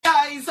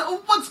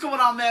What's going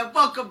on, man?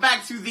 Welcome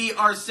back to the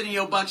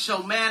Arsenio Buck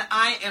Show. Man,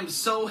 I am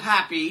so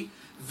happy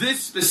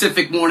this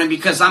specific morning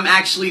because I'm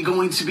actually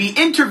going to be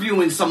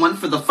interviewing someone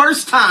for the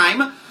first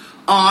time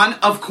on,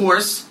 of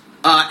course,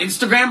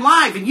 Instagram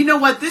Live. And you know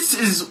what?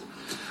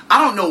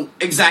 I don't know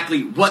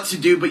exactly what to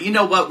do, but you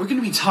know what? We're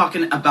going to be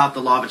talking about the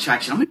law of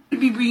attraction. I'm going to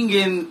be bringing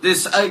in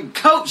this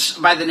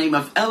coach by the name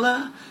of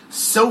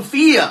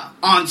Sofia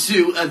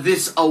onto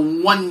this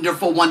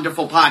wonderful,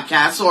 wonderful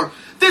podcast or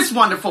this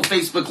wonderful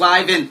Facebook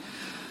Live. And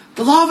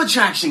the law of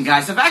attraction,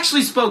 guys, I've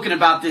actually spoken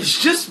about this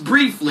just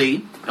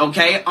briefly,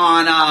 okay,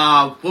 on,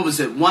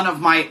 one of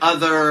my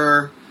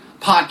other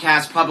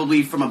podcasts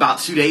probably from about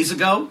 2 days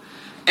ago.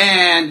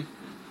 And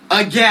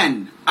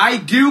again, I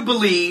do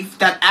believe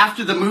that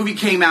after the movie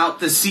came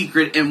out, The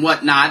Secret and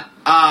whatnot,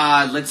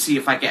 let's see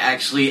if I can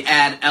actually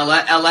add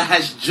Ella. Ella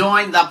has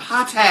joined the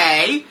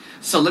party.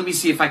 So let me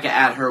see if I can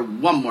add her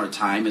one more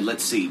time, and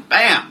let's see.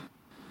 Bam!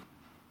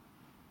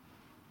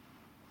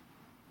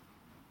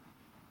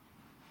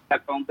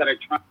 Headphones that are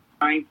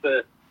trying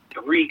to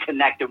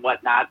reconnect and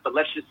whatnot, but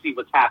let's just see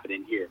what's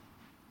happening here.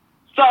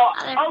 So,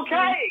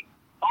 okay.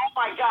 Oh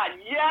my God,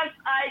 yes,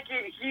 I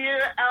can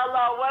hear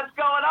Ella. What's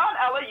going on,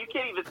 Ella? You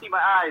can't even see my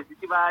eyes. You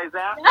see my eyes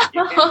now?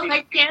 No,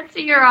 I can't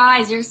see your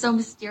eyes. You're so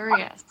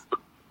mysterious.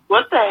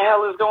 What the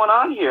hell is going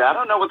on here? I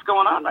don't know what's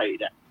going on right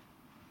now.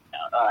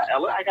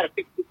 Ella, I gotta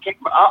fix the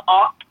camera.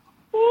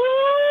 Ooh,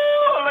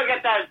 look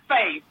at that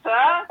face,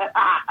 huh?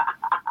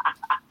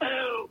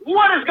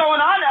 What is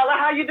going on, Ella?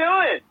 How you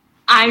doing?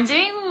 I'm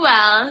doing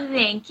well,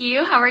 thank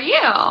you. How are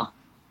you?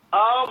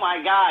 Oh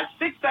my God,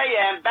 6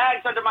 a.m.,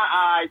 bags under my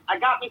eyes. I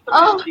got me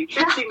some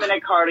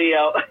 15-minute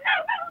cardio.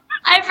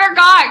 I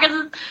forgot,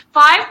 because it's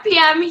 5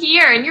 p.m.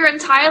 here, and you're in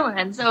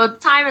Thailand, so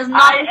time is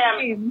not the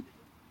same.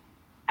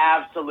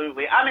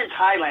 Absolutely. I'm in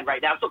Thailand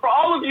right now. So for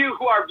all of you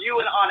who are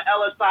viewing on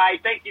Ella's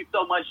side, thank you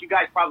so much. You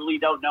guys probably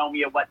don't know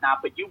me or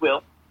whatnot, but you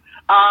will.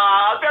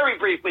 Very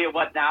briefly and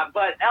whatnot.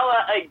 But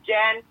Ella,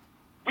 again,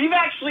 we've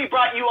actually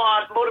brought you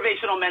on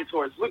Motivational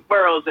Mentors, Luke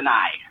Burrows and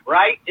I,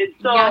 right? And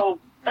so,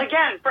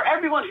 Again, for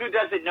everyone who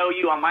doesn't know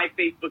you on my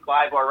Facebook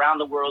Live or around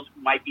the world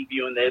who might be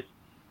viewing this,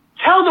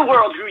 tell the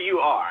world who you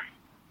are.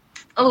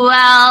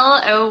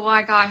 Well, oh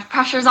my gosh,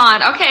 pressure's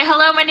on. Okay,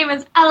 hello, my name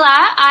is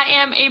Ella. I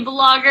am a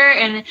blogger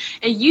and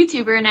a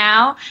YouTuber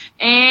now,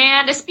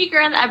 and a speaker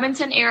in the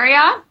Edmonton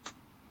area.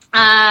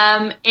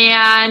 And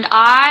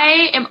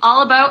I am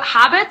all about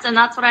habits, and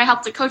that's what I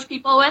help to coach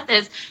people with,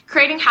 is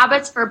creating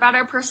habits for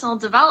better personal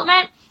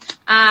development.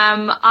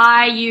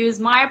 I use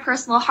my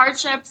personal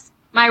hardships,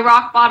 my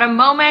rock bottom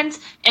moments,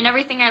 and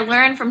everything I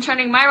learned from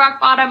turning my rock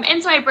bottom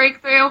into my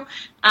breakthrough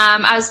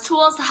as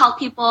tools to help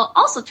people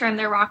also turn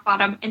their rock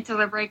bottom into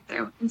their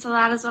breakthrough. And so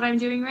that is what I'm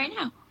doing right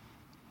now.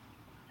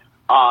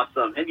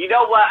 Awesome. And you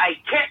know what? I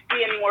can't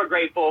be any more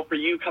grateful for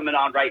you coming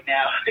on right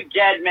now.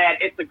 Again, man,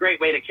 it's a great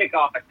way to kick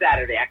off a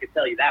Saturday. I can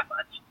tell you that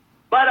much.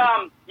 But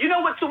you know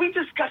what? So we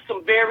discussed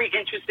some very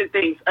interesting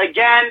things.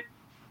 Again,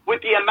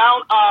 with the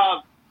amount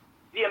of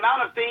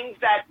things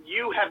that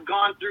you have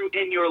gone through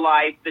in your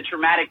life, the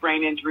traumatic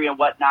brain injury and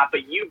whatnot,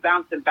 but you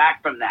bouncing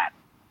back from that.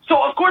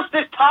 So, of course,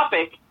 this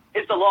topic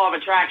is the law of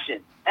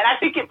attraction. And I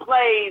think it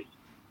plays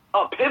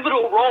a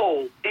pivotal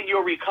role in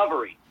your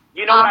recovery.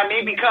 You know what I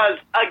mean? Because,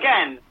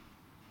 again,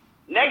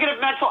 negative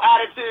mental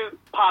attitude,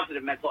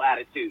 positive mental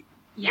attitude.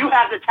 Yeah. You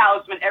have the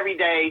talisman every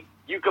day.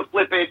 You could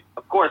flip it,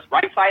 of course,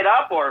 right side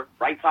up or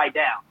right side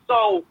down.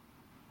 So,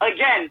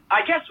 again,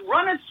 I guess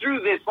run us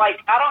through this. Like,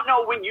 I don't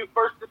know when you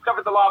first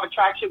discovered the law of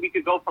attraction. We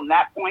could go from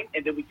that point,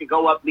 and then we could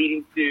go up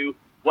leading to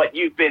what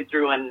you've been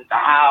through and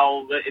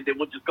how, and then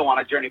we'll just go on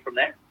a journey from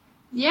there.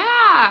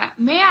 Yeah,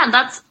 man,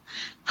 that's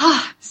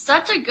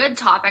such a good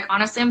topic.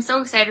 Honestly, I'm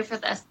so excited for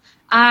this.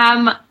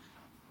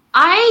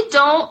 I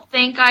don't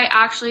think I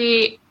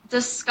actually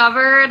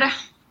discovered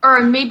or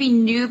maybe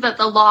knew that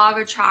the law of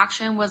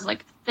attraction was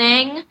like a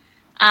thing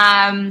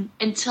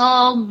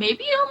until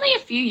maybe only a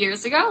few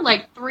years ago,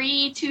 like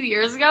 2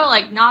 years ago,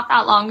 like not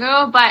that long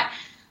ago. But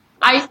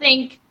I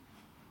think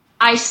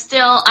I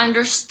still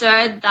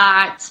understood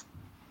that,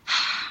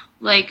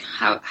 like,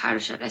 how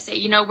should I say,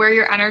 you know, where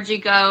your energy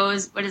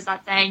goes. What is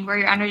that saying? Where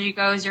your energy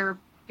goes, your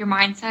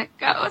mindset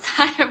goes.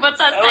 What's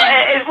that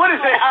saying? What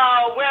is it?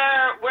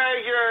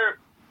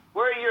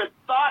 Where your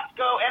thoughts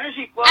go,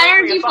 energy flows.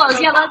 Energy flows,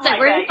 yeah, that's it.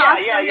 Where your thoughts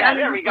go, yeah,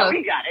 there we go.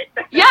 We got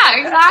it. Yeah,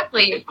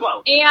 exactly. It's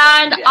close.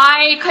 And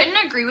I couldn't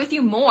agree with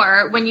you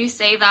more when you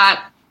say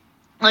that,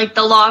 like,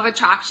 the law of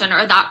attraction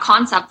or that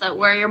concept that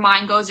where your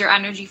mind goes, your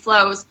energy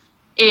flows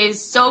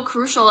is so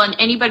crucial in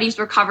anybody's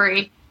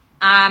recovery.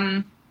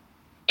 And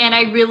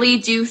I really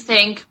do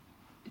think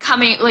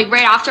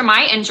right after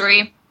my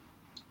injury,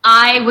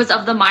 I was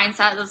of the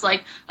mindset that's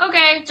like,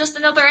 okay, just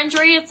another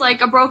injury. It's like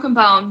a broken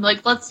bone.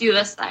 Like, let's do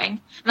this thing.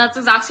 And that's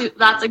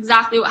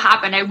exactly what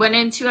happened. I went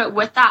into it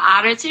with that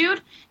attitude,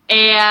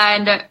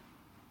 and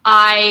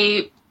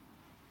I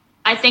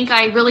think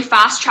I really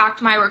fast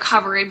tracked my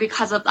recovery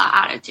because of that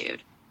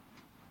attitude.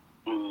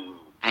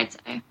 I'd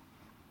say.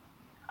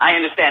 I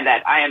understand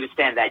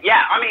that.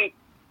 Yeah, I mean,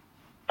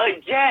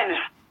 again,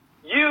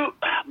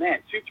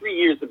 3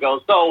 years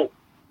ago. So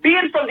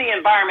being from the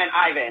environment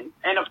I'm in,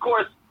 and of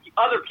course,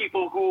 other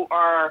people who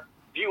are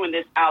viewing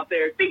this out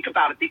there, think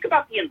about it. Think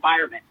about the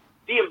environment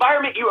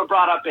you were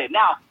brought up in.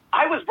 Now,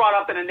 I was brought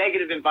up in a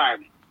negative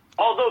environment.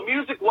 Although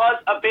music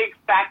was a big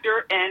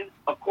factor in,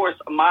 of course,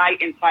 my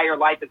entire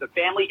life as a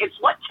family, it's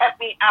what kept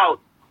me out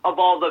of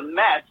all the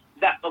mess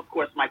that, of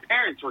course, my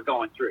parents were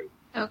going through.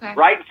 Okay.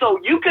 Right? So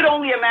you could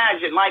only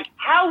imagine, like,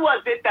 how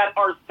was it that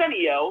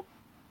Arsenio,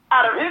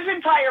 out of his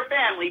entire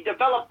family,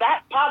 developed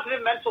that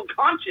positive mental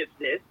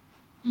consciousness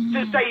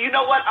to say, you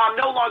know what, I'm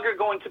no longer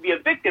going to be a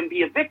victim,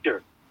 be a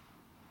victor.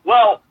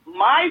 Well,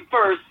 when I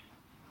first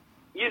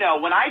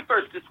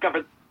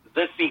discovered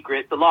The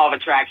Secret, the Law of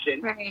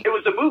Attraction, right. It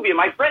was a movie, and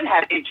my friend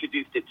had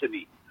introduced it to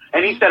me.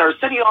 And he said,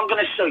 Arsenio, I'm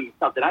going to show you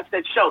something. I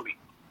said, show me.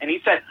 And he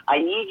said, I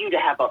need you to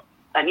have an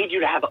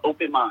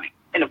open mind.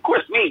 And of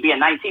course, me being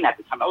 19 at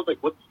the time, I was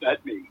like, what's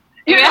that mean?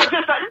 You know, just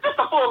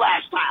a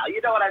full-ass child, you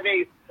know what I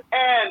mean?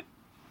 And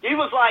he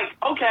was like,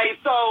 okay,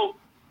 so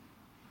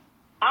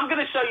I'm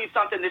going to show you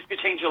something. This could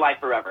change your life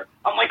forever.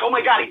 I'm like, oh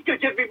my God, he's going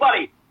to give me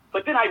money.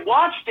 But then I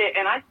watched it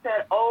and I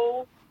said,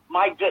 oh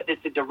my goodness.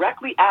 And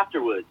directly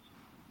afterwards,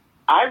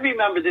 I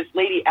remember this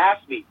lady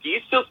asked me, do you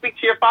still speak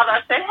to your father?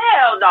 I said,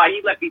 hell no,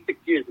 he left me 6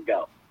 years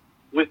ago.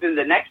 Within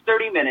the next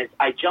 30 minutes,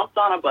 I jumped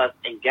on a bus,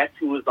 and guess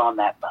who was on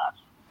that bus?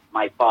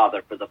 My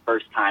father, for the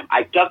first time.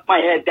 I ducked my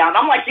head down.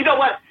 I'm like, you know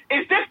what?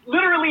 Is this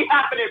literally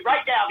happening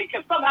right now?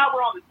 Because somehow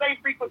we're on the same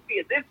frequency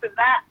as this and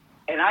that.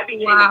 And I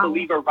became a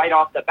believer right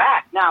off the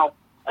bat. Now,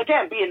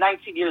 again, being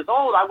 19 years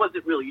old, I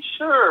wasn't really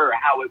sure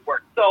how it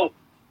worked. So,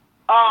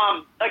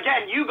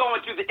 again, you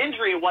going through the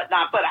injury and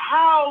whatnot, but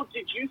how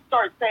did you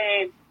start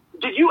saying,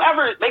 did you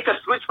ever make a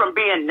switch from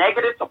being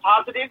negative to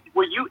positive?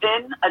 Were you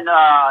in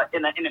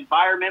an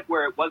environment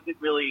where it wasn't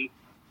really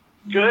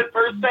good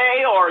per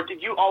se, or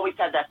did you always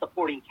have that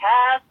supporting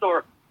cast,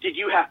 or did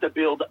you have to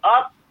build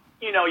up,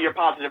 your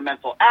positive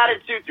mental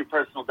attitude through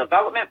personal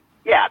development?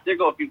 Yeah, there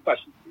go a few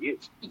questions for you.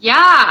 Yeah,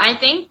 I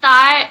think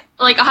that,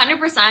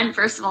 100%,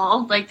 first of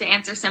all, to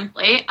answer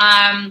simply,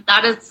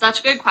 that is such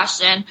a good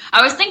question.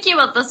 I was thinking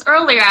about this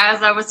earlier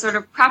as I was sort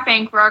of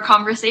prepping for our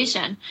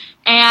conversation.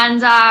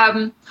 And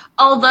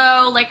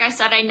although, like I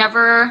said, I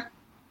never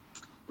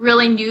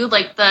really knew,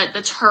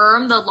 the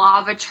term, the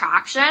law of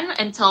attraction,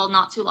 until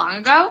not too long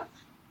ago,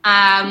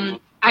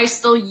 I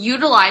still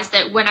utilized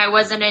it when I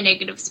was in a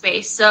negative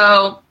space.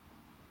 So,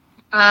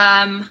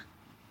 I'll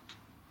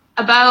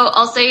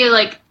say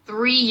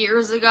 3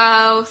 years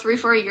ago,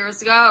 4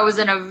 years ago, I was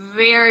in a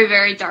very,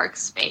 very dark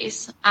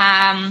space.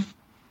 And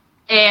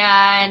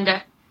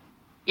yeah,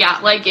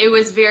 it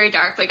was very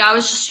dark. I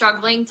was just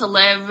struggling to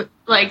live,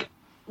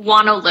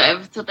 want to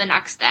live to the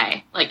next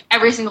day,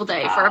 every single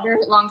day for a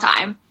very long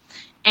time.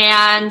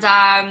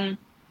 And,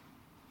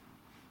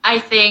 I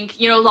think,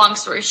 long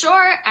story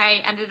short,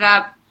 I ended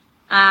up,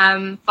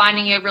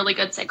 finding a really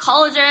good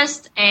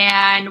psychologist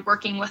and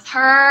working with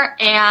her,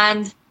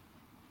 and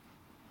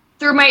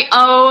through my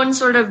own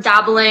sort of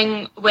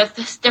dabbling with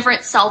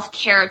different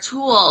self-care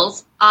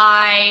tools,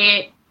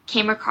 I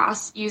came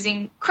across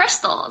using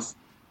crystals.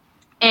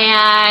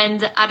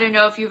 And I don't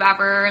know if you've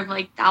ever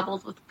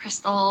dabbled with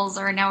crystals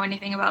or know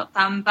anything about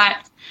them,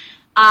 but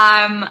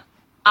I'm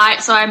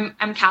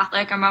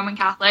Catholic, I'm Roman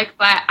Catholic,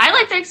 but I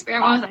like to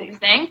experiment with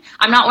everything.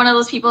 I'm not one of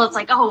those people that's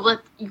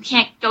look, you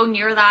can't go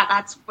near that,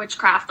 that's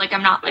witchcraft.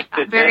 I'm not like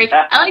that.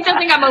 I like to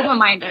think I'm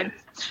open-minded.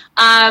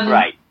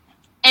 Right.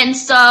 And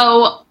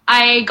so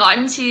I got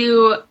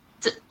into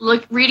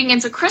reading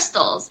into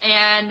crystals,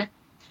 and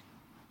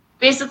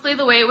basically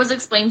the way it was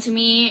explained to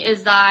me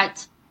is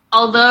that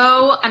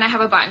although, and I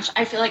have a bunch,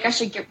 I feel like I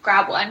should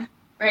grab one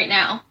right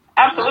now.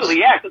 Absolutely,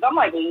 yeah, because I'm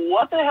like,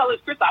 what the hell is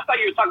crystal? I thought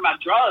you were talking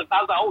about drugs.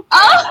 I was like, okay.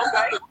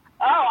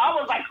 Oh, I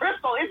was like,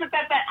 crystal, isn't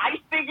that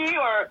ice thingy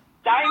or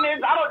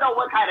diamonds? I don't know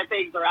what kind of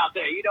things are out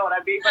there. You know what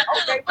I mean? But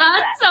okay,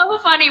 that's so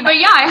funny. But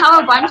yeah, I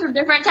have a bunch of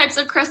different types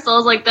of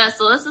crystals like this.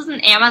 So this is an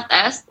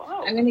amethyst.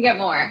 Whoa. I'm going to get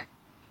more.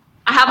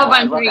 I have a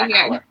bunch right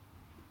here. Color.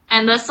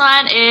 And this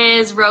one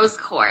is rose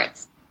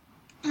quartz.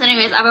 So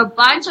anyways, I have a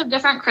bunch of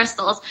different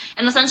crystals.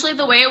 And essentially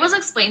the way it was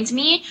explained to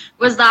me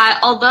was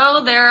that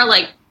although they're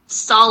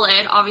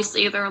solid,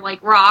 obviously they're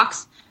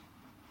rocks,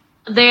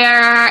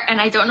 and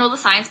I don't know the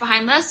science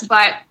behind this,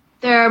 but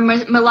their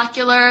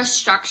molecular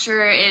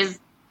structure is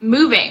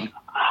moving.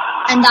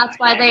 And that's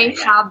why they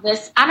have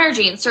this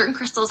energy, and certain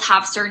crystals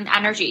have certain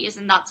energies,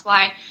 and that's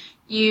why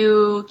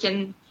you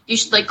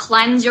should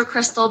cleanse your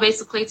crystal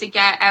basically to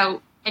get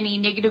out any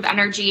negative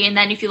energy. And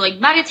then if you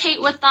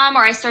meditate with them,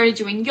 or I started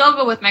doing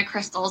yoga with my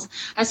crystals,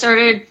 I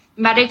started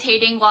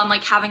meditating while I'm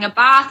having a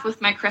bath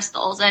with my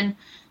crystals, and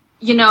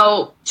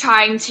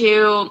trying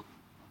to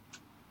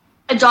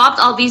adopt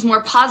all these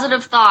more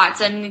positive thoughts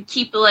and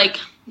keep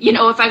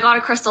if I got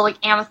a crystal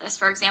like amethyst,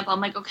 for example,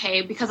 I'm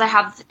okay, because I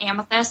have this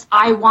amethyst,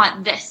 I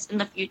want this in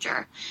the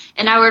future.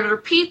 And I would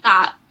repeat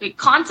that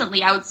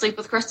constantly. I would sleep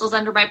with crystals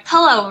under my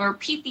pillow and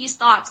repeat these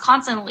thoughts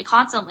constantly.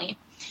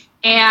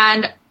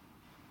 And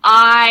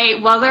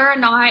whether or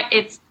not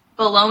it's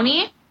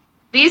baloney,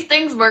 these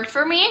things worked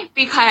for me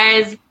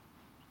because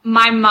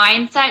my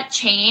mindset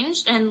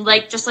changed, and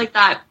like just like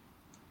that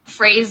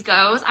phrase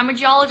goes, I'm a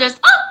geologist.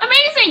 Oh,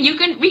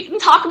 amazing! We can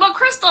talk about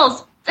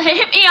crystals.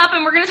 Hit me up,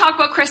 and we're gonna talk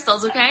about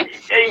crystals, okay?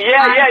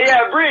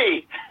 Yeah,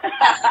 Bree.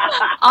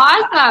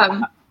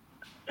 Awesome.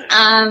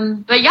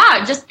 But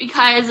yeah, just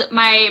because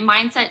my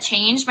mindset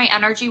changed, my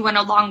energy went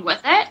along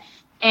with it,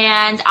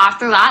 and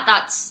after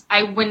that,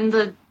 I went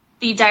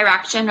the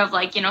direction of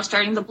like, you know,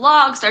 starting the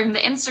blog, starting the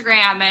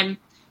Instagram, and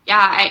yeah,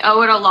 I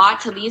owe it a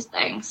lot to these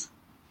things.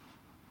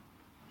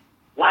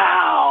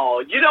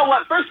 Wow. You know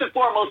what? First and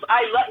foremost,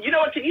 you know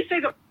what? Can you say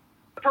the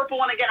purple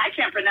one again? I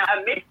can't pronounce.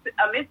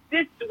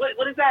 Amethyst.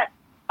 What is that?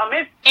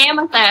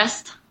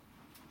 Amethyst.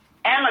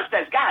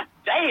 Amethyst. God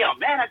damn,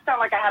 man. That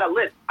sounded like I had a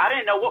list. I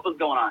didn't know what was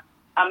going on.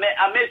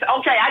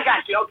 Okay, I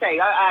got you. Okay,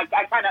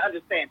 I kind of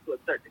understand to a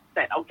certain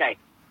extent. Okay.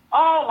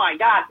 Oh my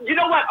God. You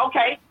know what?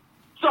 Okay.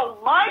 So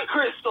my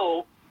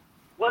crystal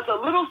was a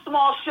little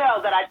small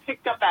shell that I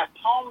picked up at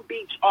Palm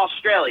Beach,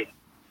 Australia.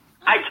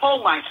 I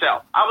told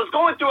myself I was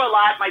going through a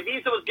lot. My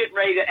visa was getting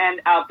ready to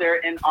end out there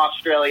in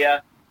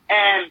Australia,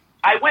 and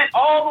I went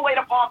all the way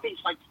to Palm Beach,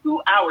 like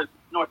 2 hours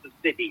north of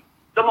Sydney.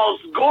 The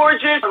most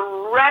gorgeous,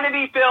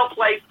 serenity-filled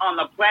place on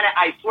the planet.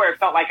 I swear, it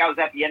felt like I was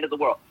at the end of the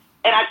world.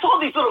 And I saw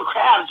these little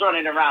crabs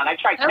running around. I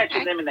tried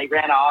catching them, and they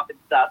ran off and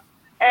stuff.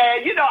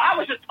 And, you know, I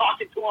was just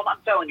talking to them. I'm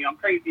telling you, I'm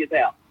crazy as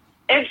hell.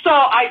 And so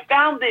I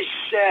found this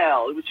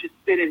shell. It was just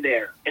sitting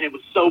there, and it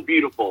was so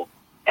beautiful.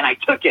 And I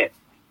took it,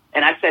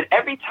 and I said,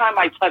 every time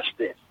I touch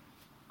this,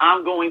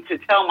 I'm going to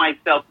tell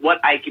myself what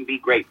I can be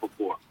grateful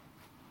for.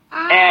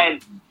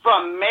 And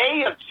from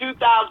May of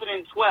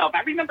 2012,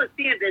 I remember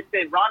seeing this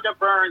in Rhonda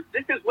Byrne's.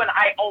 This is when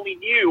I only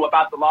knew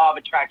about the law of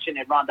attraction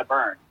in Rhonda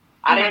Byrne.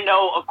 I didn't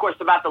know, of course,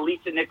 about the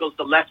Lisa Nichols,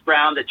 the Les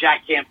Brown, the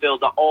Jack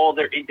Canfield, all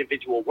their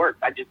individual works.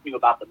 I just knew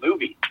about the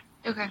movies.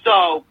 Okay.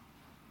 So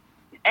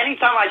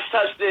anytime I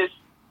touch this,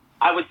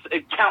 I would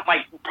count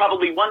like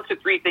probably 1 to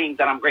 3 things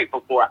that I'm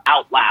grateful for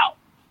out loud.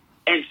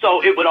 And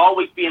so it would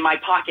always be in my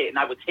pocket, and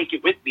I would take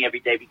it with me every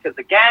day because,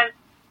 again,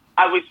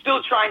 I was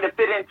still trying to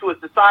fit into a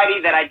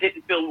society that I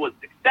didn't feel was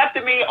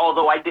accepting me,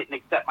 although I didn't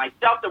accept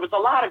myself. There was a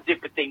lot of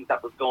different things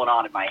that was going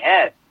on in my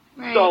head.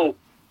 Right. So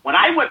when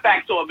I went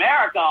back to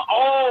America,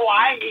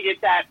 I needed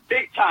that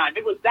big time.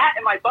 It was that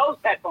and my Bose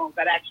headphones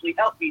that actually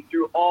helped me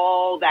through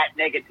all that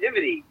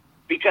negativity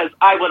because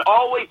I would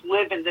always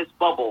live in this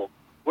bubble,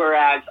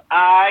 whereas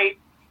I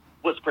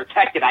was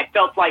protected. I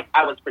felt like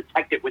I was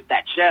protected with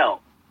that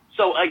shell.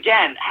 So,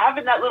 again,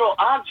 having that little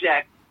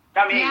object,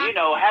 you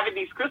know, having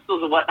these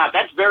crystals and whatnot,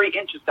 that's very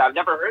interesting. I've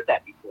never heard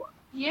that before.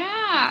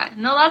 Yeah.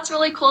 No, that's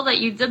really cool that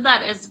you did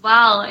that as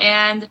well.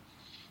 And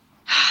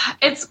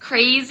it's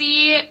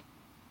crazy.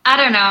 I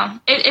don't know.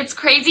 It's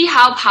crazy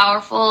how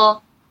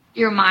powerful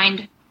your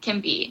mind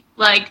can be.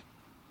 Like,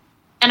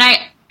 and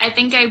I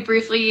think I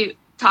briefly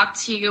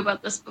talked to you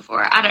about this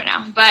before. I don't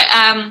know.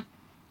 But,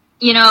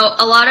 you know,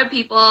 a lot of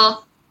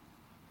people,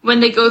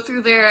 when they go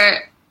through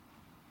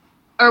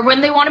or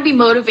when they want to be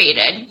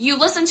motivated, you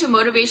listen to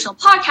motivational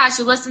podcasts,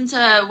 you listen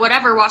to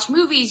whatever, watch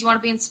movies, you want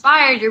to be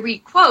inspired, you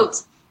read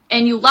quotes,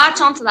 and you latch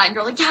onto that, and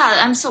you're like,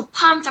 yeah, I'm so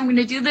pumped, I'm going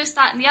to do this,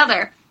 that, and the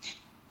other.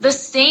 The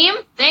same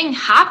thing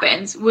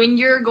happens when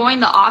you're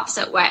going the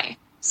opposite way.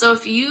 So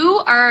if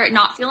you are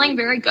not feeling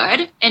very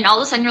good, and all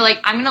of a sudden you're like,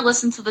 I'm going to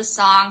listen to this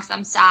song because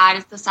I'm sad,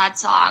 it's a sad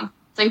song.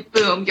 It's like,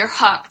 boom, you're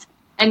hooked.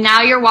 And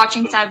now you're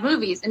watching sad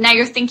movies, and now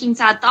you're thinking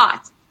sad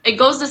thoughts. It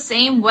goes the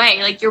same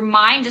way. Like, your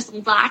mind just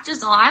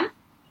latches on,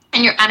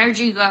 and your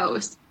energy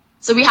goes.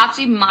 So we have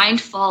to be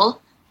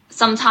mindful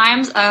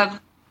sometimes of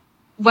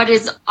what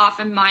is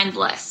often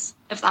mindless,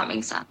 if that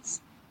makes sense.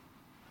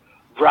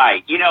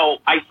 Right. You know,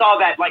 I saw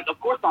that, like, of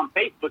course, on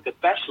Facebook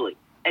especially.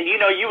 And, you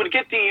know, you would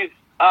get these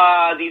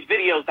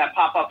videos that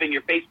pop up in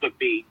your Facebook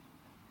feed.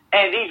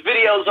 And these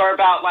videos are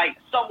about, like,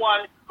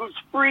 someone who's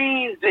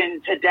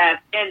freezing to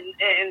death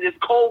in this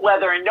cold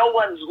weather, and no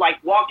one's,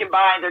 like, walking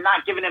by, and they're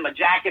not giving him a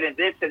jacket and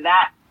this and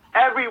that.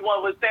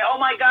 Everyone would say, oh,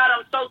 my God,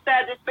 I'm so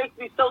sad. This makes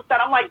me so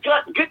sad. I'm like,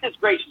 goodness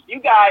gracious, you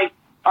guys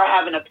are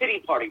having a pity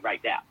party right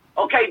now.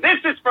 Okay, this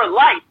is for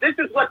life. This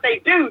is what they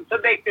do to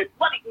make this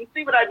money. You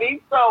see what I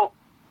mean? So,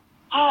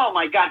 oh,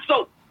 my God.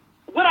 So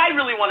what I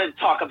really wanted to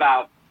talk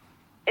about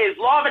is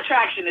law of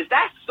attraction. Is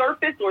that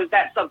surface or is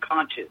that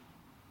subconscious?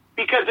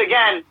 Because,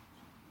 again,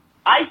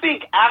 I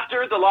think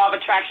after the law of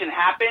attraction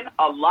happened,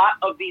 a lot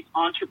of these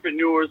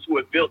entrepreneurs who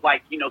have built,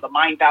 like, you know, the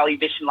Mind Valley,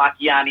 Vishen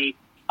Lakhiani,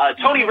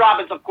 Tony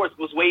Robbins, of course,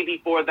 was way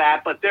before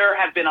that, but there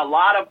have been a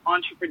lot of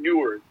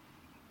entrepreneurs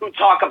who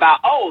talk about,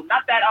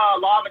 not that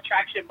law of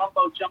attraction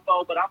mumbo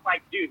jumbo, but I'm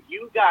like, dude,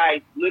 you guys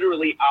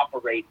literally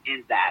operate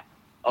in that,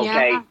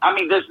 okay? Yeah. I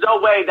mean, there's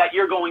no way that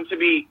you're going to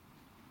be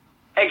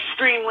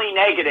extremely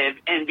negative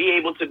and be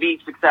able to be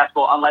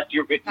successful unless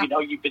you've been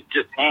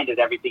just handed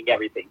everything,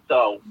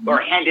 or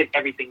handed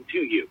everything to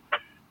you.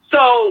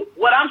 So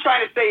what I'm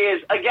trying to say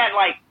is, again,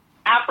 like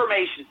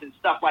affirmations and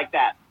stuff like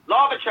that.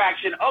 Law of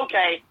attraction,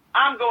 okay,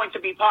 I'm going to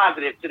be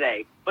positive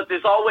today, but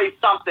there's always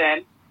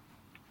something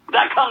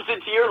that comes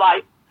into your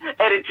life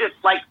and it just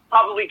like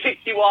probably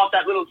kicks you off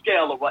that little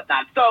scale or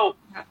whatnot. So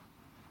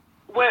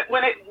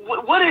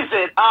what is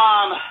it?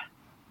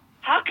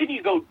 How can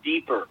you go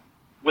deeper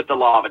with the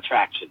law of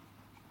attraction?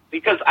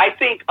 Because I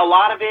think a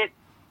lot of it,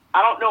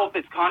 I don't know if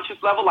it's conscious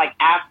level, like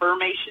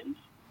affirmations,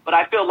 but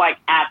I feel like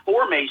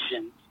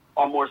affirmations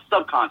are more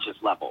subconscious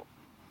level.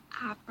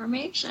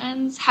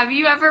 Affirmations. Have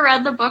you ever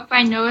read the book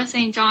by Noah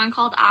St. John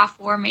called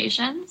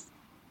Affirmations?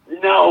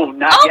 No,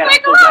 not yet. I'm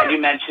so glad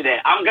you mentioned it.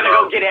 I'm going to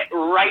go get it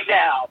right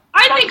now.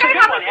 I think I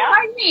have it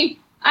behind me.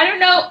 I don't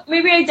know.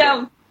 Maybe I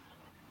don't.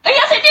 Oh,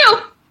 yes, I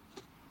do.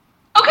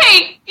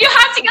 Okay, you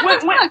have to get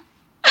this book.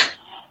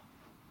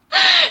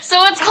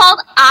 So it's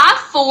called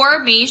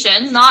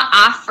Affirmations, not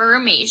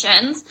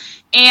Affirmations.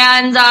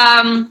 And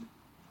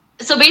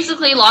so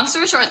basically, long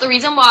story short, the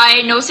reason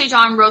why Noah St.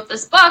 John wrote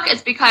this book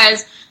is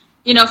because,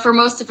 you know, for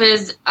most of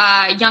his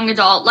young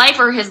adult life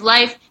or his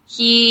life,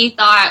 he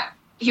thought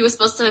he was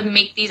supposed to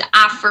make these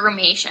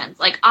affirmations,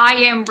 like, I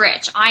am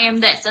rich, I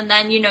am this, and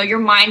then, you know, your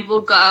mind will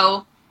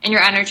go and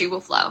your energy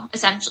will flow,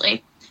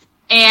 essentially.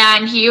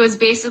 And he was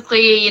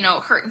basically, you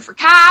know, hurting for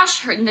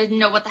cash, didn't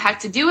know what the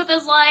heck to do with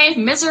his life,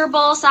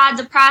 miserable, sad,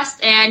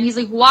 depressed, and he's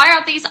like, why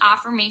aren't these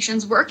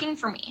affirmations working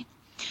for me?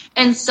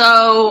 And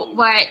so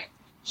what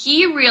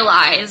he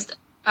realized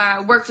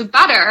worked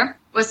better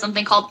was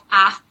something called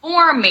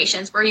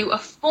affirmations, where you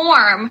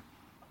affirm,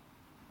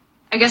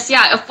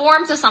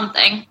 affirm to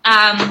something.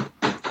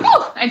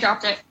 I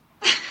dropped it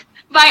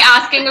by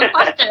asking a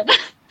question.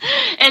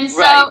 And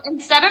so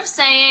instead of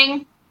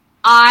saying,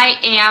 I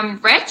am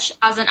rich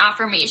as an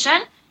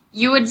affirmation,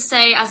 you would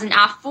say as an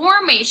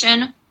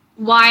affirmation,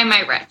 why am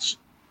I rich?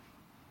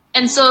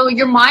 And so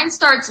your mind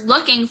starts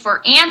looking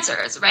for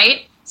answers,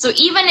 right? So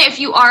even if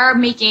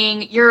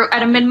you're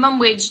at a minimum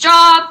wage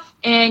job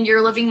and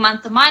you're living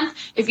month to month,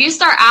 if you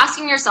start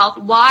asking yourself,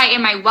 why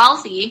am I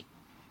wealthy?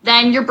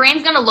 Then your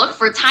brain's going to look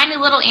for tiny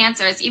little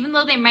answers, even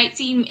though they might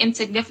seem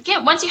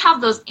insignificant. Once you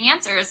have those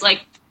answers,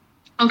 like,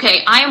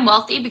 okay, I am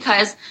wealthy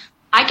because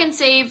I can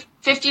save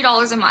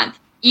 $50 a month,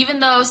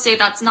 even though, say,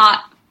 that's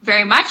not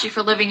very much if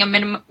you're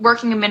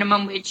working a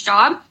minimum wage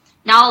job.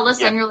 Now all of a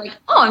sudden you're like,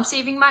 oh, I'm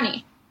saving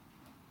money.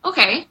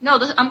 Okay, no,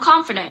 I'm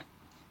confident.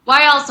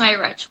 Why else am I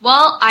rich?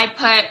 Well, I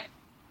put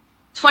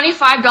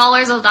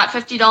 $25 of that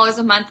 $50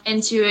 a month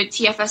into a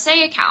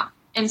TFSA account.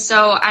 And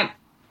so I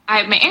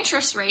have my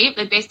interest rate,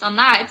 but based on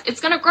that, it's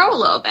going to grow a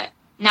little bit.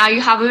 Now you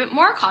have a bit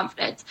more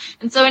confidence.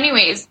 And so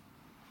anyways,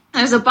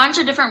 there's a bunch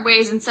of different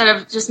ways instead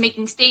of just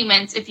making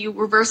statements. If you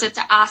reverse it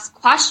to ask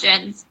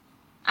questions,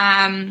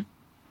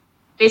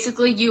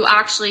 basically you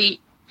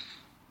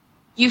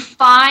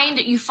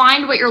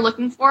find what you're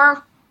looking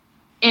for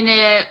in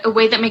a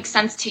way that makes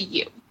sense to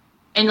you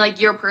in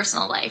like your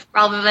personal life,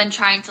 rather than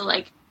trying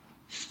to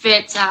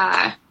fit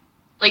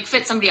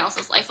somebody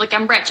else's life. Like,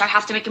 I'm rich, I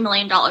have to make $1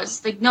 million.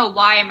 It's like, no,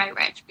 why am I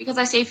rich? Because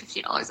I save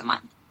 $50 a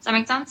month. Does that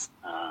make sense?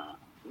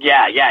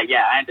 Yeah,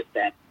 I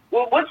understand.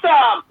 Well, what's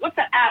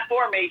an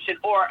affirmation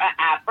or an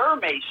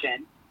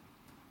affirmation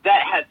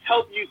that has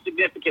helped you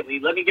significantly?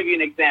 Let me give you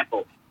an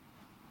example.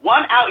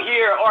 One out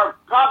here, or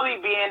probably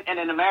being in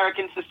an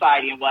American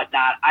society and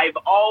whatnot, I've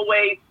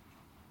always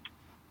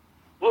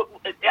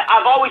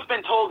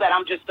been told that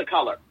I'm just the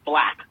color,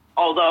 black.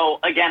 Although,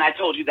 again, I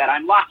told you that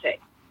I'm latte.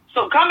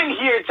 So coming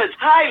here to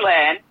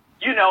Thailand,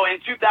 you know, in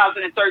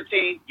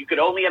 2013, you could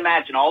only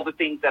imagine all the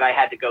things that I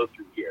had to go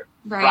through here,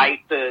 right?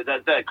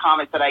 The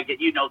comments that I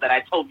get, you know, that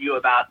I told you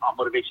about on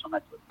Motivational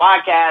Mental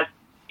Podcast,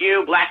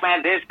 you, black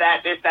man, this,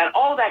 that,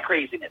 all that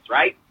craziness,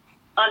 right?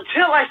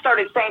 Until I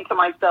started saying to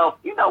myself,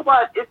 you know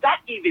what, is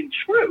that even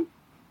true?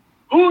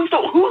 Whose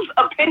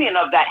opinion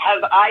of that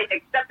have I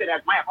accepted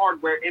as my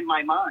hardware in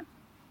my mind?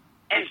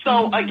 And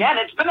so, again,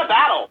 it's been a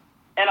battle.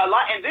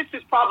 And this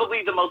is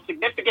probably the most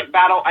significant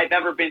battle I've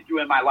ever been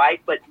through in my life.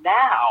 But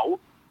now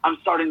I'm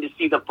starting to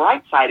see the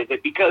bright side of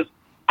it, because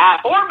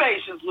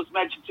affirmations was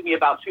mentioned to me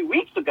about 2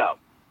 weeks ago.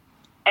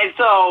 And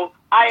so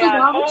I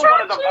told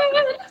one of the,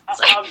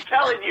 I'm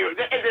telling you,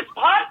 and this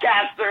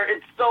podcaster,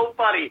 it's so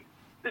funny.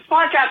 This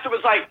podcaster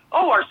was like,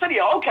 oh,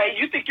 Arsenio, okay,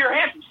 you think you're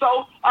handsome.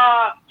 So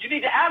you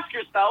need to ask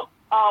yourself,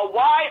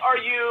 why are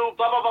you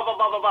blah, blah, blah, blah,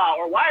 blah, blah, blah,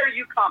 or why are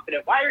you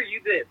confident? Why are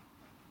you this?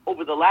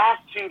 Over the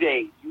last 2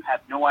 days, you have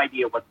no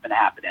idea what's been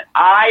happening.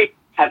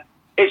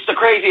 It's the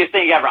craziest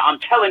thing ever. I'm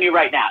telling you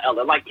right now,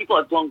 Ella, like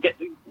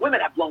women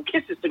have blown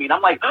kisses to me, and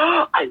I'm like,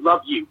 oh, I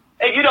love you.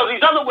 And you know,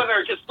 these other women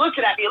are just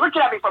looking at me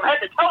from head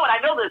to toe, and I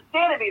know they're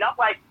standing me, and I'm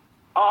like,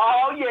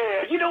 oh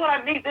yeah, you know what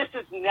I mean? This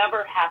has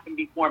never happened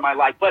before in my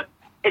life, but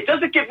it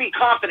doesn't give me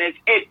confidence.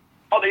 It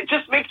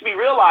just makes me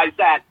realize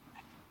that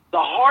the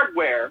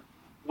hardware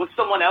was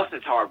someone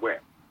else's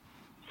hardware.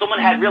 Someone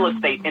had real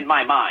estate in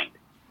my mind.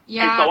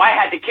 Yeah. And so I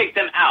had to kick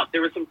them out.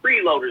 There were some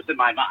freeloaders in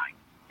my mind.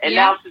 And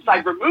now since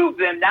I've removed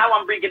them, now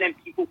I'm bringing in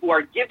people who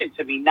are given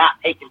to me,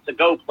 not taken to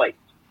go places,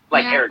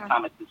 like Eric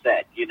Thomas has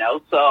said, you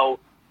know. So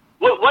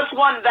what's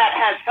one that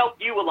has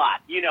helped you a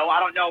lot? You know, I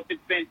don't know if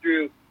it's been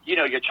through, you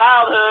know, your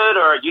childhood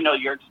or, you know,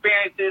 your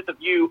experiences of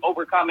you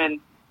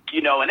overcoming,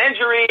 you know, an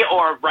injury,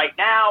 or right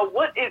now.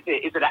 What is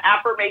it? Is it an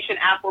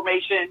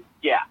affirmation?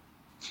 Yeah.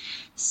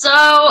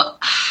 So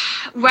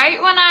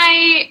right when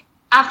I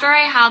after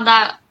I had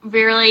that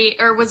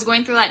was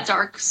going through that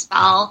dark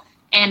spell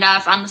and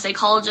found the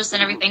psychologist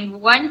and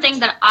everything, one thing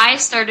that I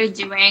started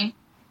doing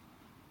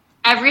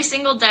every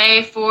single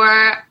day for,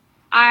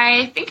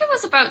 I think it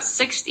was about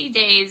 60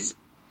 days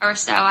or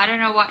so. I don't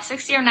know what,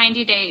 60 or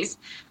 90 days.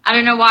 I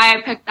don't know why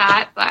I picked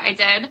that, but I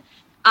did.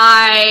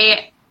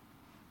 I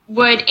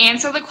would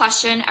answer the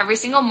question every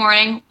single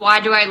morning, why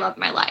do I love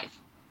my life?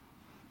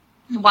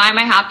 Why am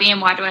I happy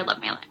and why do I love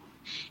my life?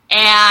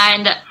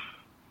 And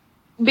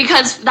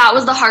because that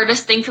was the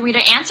hardest thing for me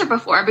to answer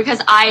before,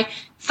 because I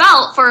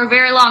felt for a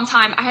very long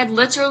time I had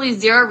literally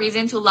zero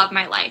reason to love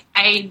my life.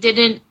 I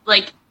didn't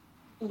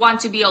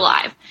want to be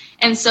alive.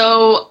 And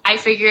so I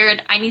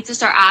figured I need to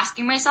start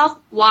asking myself,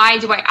 why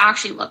do I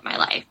actually love my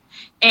life?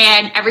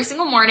 And every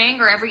single morning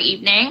or every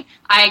evening,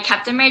 I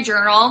kept in my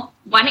journal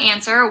one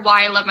answer,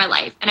 why I love my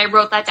life. And I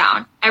wrote that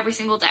down every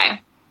single day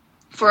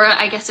for,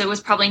 I guess it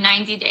was probably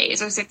 90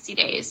 days or 60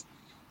 days.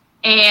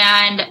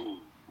 And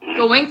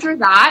going through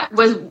that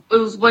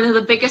was one of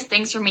the biggest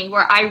things for me,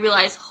 where I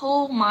realized,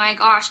 oh my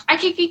gosh, I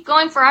could keep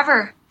going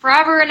forever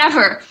and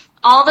ever.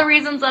 All the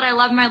reasons that I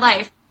love my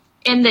life,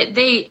 and that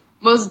they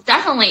most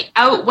definitely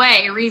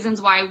outweigh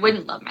reasons why I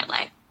wouldn't love my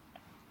life.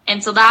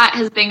 And so that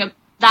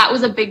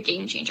was a big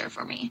game changer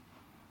for me.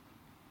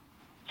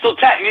 So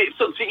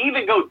to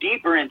even go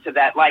deeper into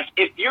that, like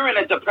if you're in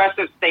a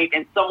depressive state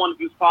and someone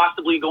who's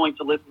possibly going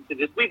to listen to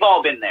this, we've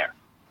all been there,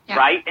 yeah.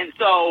 Right? And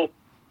so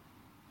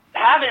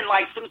having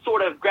like some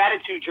sort of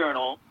gratitude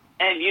journal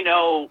and,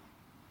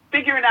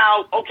 figuring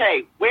out,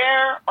 okay,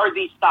 where are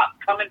these thoughts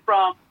coming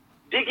from?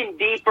 Digging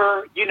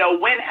deeper,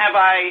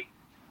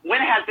 when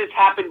has this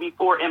happened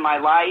before in my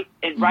life?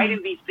 And Mm-hmm.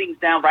 writing these things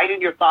down,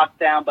 writing your thoughts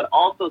down, but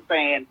also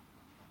saying,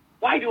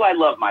 why do I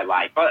love my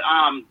life? But,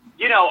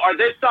 are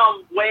there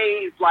some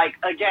ways, like,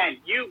 again,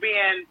 you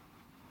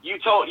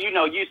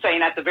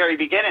saying at the very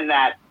beginning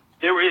that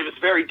it was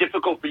very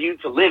difficult for you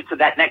to live to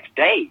that next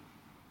day.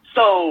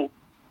 So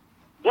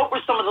what were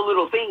some of the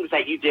little things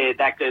that you did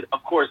that could,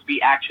 of course,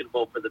 be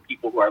actionable for the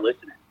people who are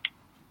listening?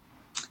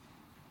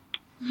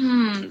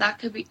 That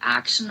could be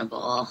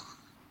actionable.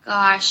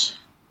 Gosh.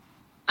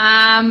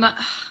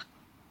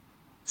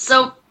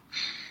 So,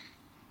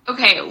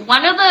 okay,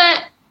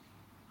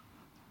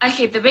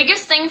 the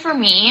biggest thing for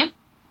me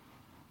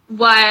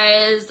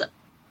was,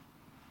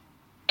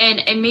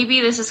 and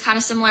maybe this is kind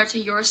of similar to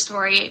your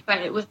story,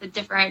 but with a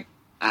different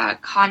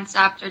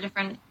concept or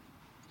different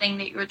thing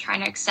that you were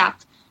trying to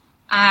accept,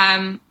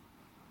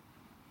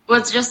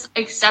 was just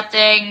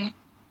accepting,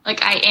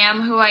 I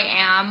am who I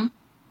am,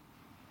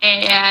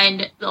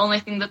 and the only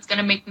thing that's going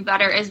to make me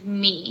better is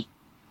me.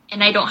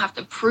 And I don't have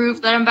to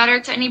prove that I'm better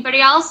to anybody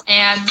else.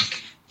 And,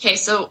 okay,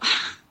 so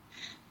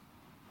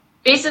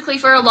basically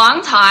for a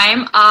long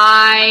time,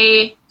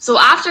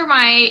 after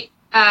my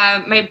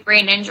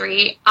brain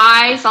injury,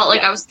 I felt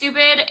like I was stupid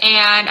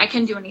and I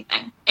couldn't do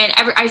anything. And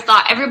I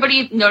thought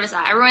everybody noticed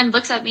that. Everyone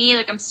looks at me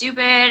like I'm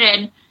stupid,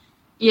 and,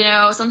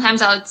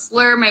 sometimes I would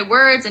slur my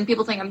words and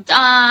people think I'm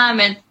dumb.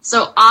 And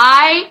so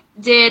I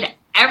did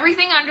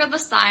everything under the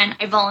sun.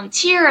 I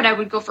volunteered. I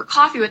would go for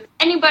coffee with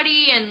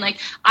anybody. And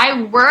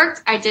I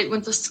worked,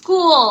 went to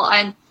school,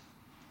 and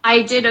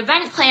I did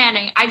event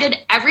planning. I did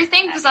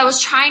everything because I was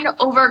trying to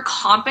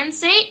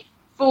overcompensate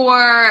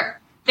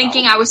for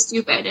thinking I was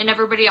stupid and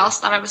everybody else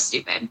thought I was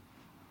stupid.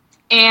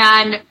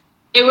 And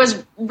it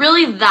was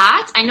really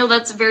that, I know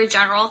that's a very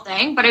general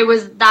thing, but it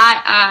was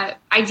that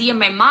idea in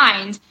my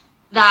mind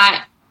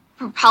that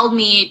propelled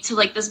me to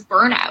this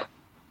burnout.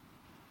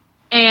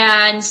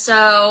 And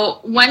so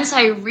once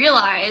I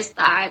realized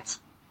that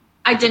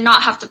I did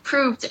not have to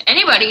prove to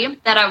anybody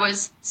that I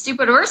was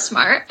stupid or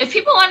smart, if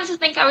people wanted to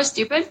think I was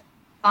stupid,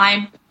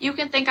 fine. You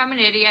can think I'm an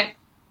idiot.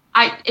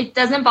 It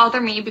doesn't bother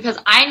me because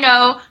I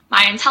know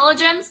my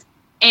intelligence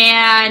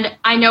and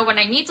I know when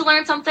I need to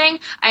learn something.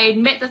 I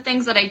admit the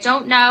things that I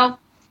don't know.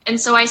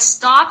 And so I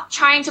stopped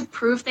trying to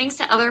prove things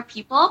to other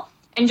people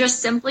and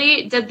just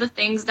simply did the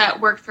things that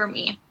worked for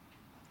me.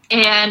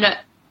 And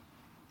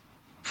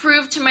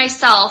prove to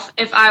myself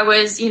if I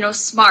was,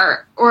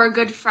 smart or a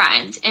good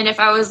friend. And if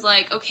I was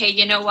okay,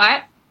 you know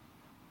what?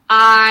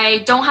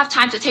 I don't have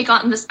time to take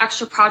on this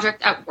extra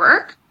project at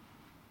work.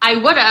 I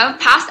would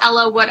have, past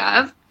Ella would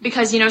have,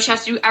 because, she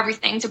has to do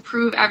everything to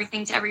prove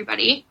everything to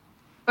everybody.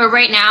 But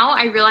right now,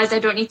 I realize I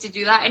don't need to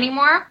do that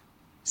anymore.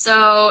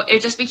 So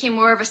it just became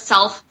more of a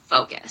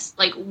self-focus.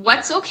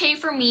 What's okay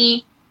for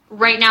me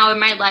right now in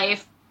my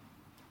life?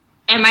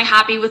 Am I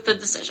happy with the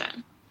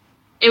decision?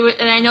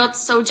 And I know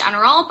it's so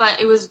general, but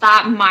it was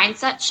that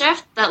mindset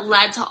shift that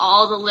led to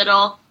all the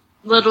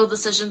little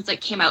decisions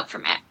that came out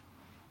from it.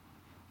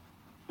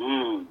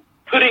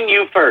 Putting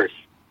you first.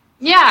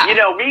 Yeah.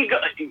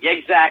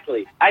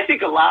 Exactly. I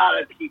think a lot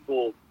of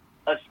people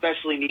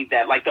especially need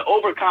that, the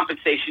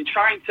overcompensation,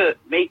 trying to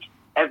make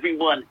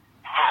everyone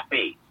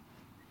happy.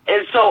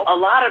 And so a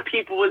lot of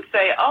people would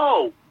say,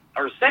 oh,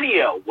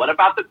 Arsenio, what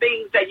about the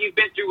things that you've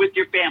been through with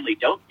your family?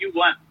 Don't you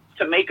want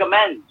to make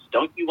amends?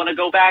 Don't you want to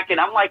go back? And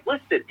I'm like,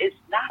 listen, it's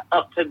not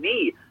up to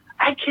me.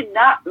 I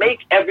cannot make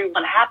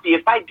everyone happy.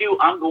 If I do,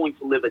 I'm going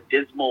to live a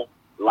dismal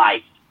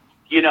life.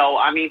 You know,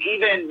 I mean,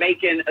 even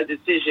making a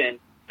decision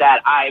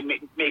that I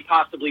may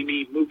possibly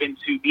be moving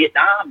to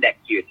Vietnam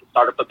next year to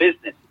start up a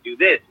business, to do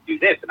this,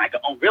 and I can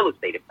own real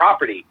estate and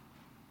property.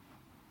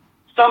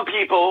 Some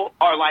people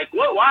are like,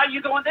 well, why are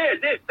you going there?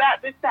 This,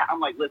 that. I'm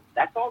like, listen,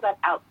 that's all that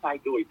outside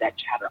noise, that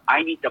chatter.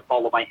 I need to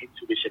follow my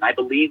intuition. I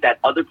believe that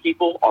other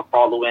people are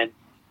following,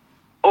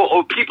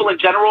 or people in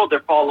general, they're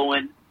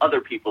following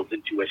other people's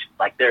intuition.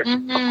 Like they're,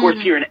 of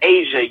course, here in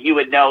Asia, you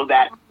would know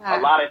that a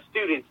lot of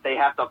students, they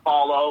have to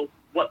follow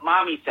what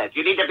mommy says.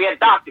 You need to be a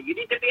doctor. You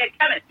need to be a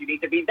chemist. You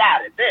need to be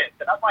that and this.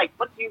 And I'm like,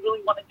 what do you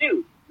really want to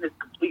do? And it's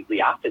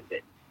completely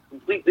opposite.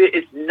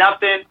 It's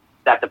nothing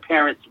that the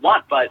parents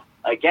want, but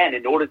again,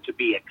 in order to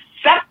be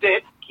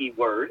accepted,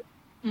 keyword,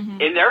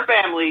 in their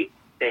family,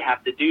 they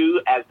have to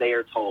do as they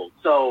are told.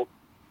 So,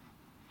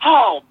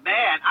 oh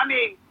man, I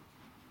mean,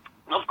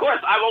 of course,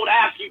 I won't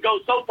go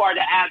so far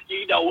to ask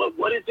you,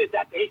 what is it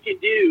that they can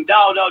do?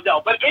 No.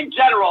 But in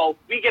general,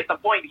 we get the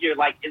point here,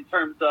 like in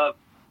terms of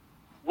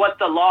what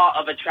the law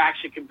of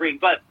attraction can bring.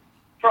 But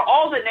for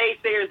all the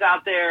naysayers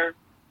out there,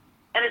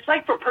 and it's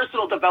like for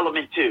personal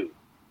development too,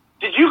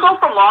 did you go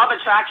from law of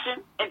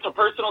attraction into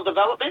personal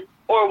development?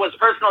 Or was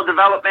personal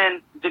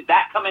development, did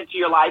that come into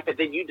your life and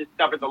then you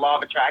discovered the law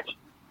of attraction?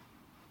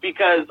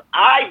 Because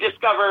I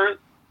discovered,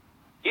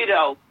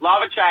 law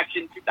of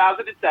attraction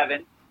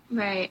 2007.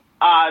 Right.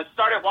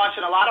 Started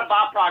watching a lot of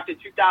Bob Proctor in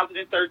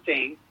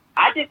 2013.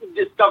 I didn't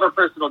discover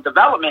personal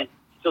development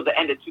till the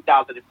end of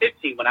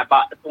 2015 when I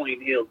bought Napoleon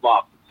Hill's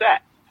Law of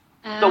Success.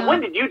 So when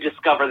did you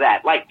discover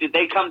that? Like, did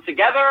they come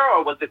together,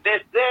 or was it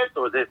this,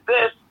 or this?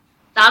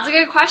 That's a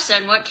good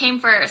question. What came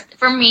first?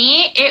 For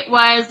me, it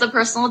was the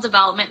personal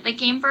development that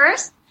came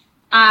first.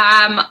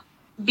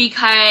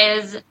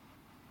 Because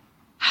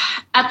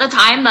at the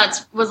time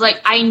was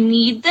like, I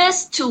need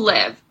this to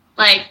live.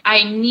 Like,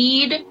 I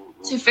need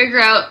to figure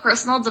out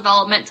personal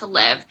development to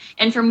live.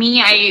 And for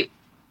me, I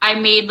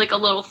made like a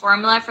little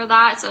formula for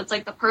that. So it's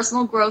like the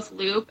personal growth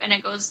loop, and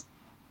it goes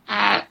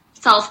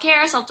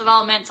self-care,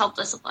 self-development,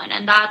 self-discipline.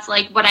 And that's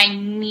like what I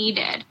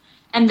needed.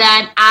 And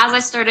then as I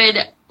started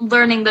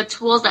learning the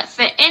tools that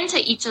fit into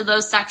each of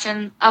those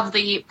sections of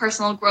the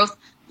personal growth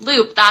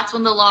loop, that's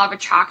when the law of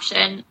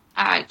attraction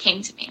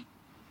came to me.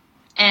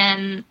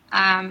 And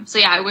so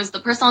yeah, it was the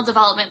personal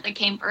development that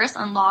came first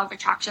and law of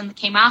attraction that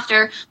came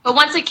after. But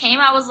once it came,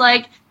 I was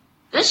like,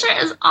 this shit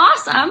is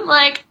awesome.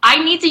 Like,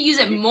 I need to use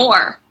it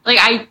more. Like,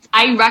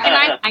 I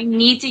recognize I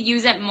need to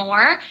use it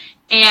more.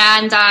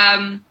 And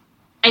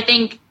I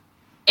think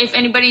if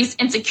anybody's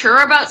insecure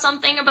about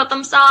something about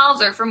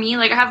themselves, or for me,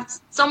 like, I have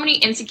so many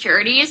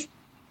insecurities.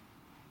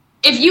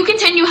 If you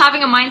continue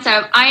having a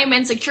mindset of, I am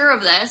insecure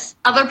of this,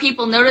 other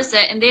people notice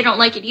it and they don't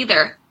like it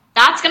either.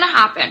 That's going to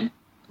happen.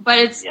 But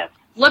it's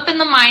flipping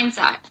the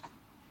mindset.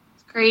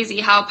 It's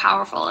crazy how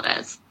powerful it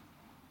is.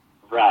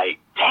 Right.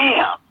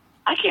 Damn.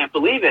 I can't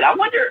believe it. I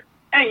wonder,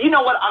 and you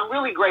know what? I'm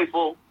really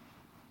grateful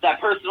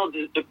that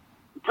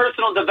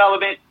personal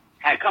development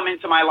had come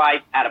into my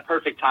life at a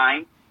perfect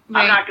time.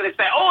 Right. I'm not going to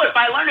say, oh, if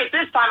I learned it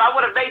this time, I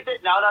would have made this.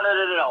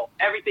 No.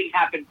 Everything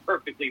happened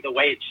perfectly the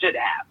way it should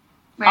have.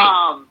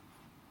 Right.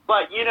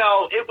 But,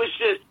 it was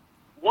just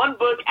one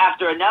book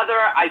after another.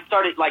 I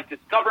started, like,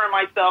 discovering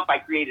myself. I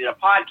created a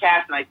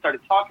podcast, and I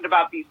started talking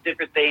about these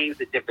different things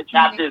in different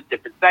chapters,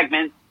 different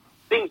segments,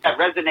 things that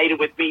resonated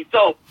with me.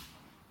 So,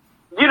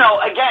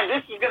 again,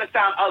 this is going to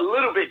sound a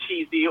little bit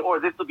cheesy, or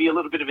this will be a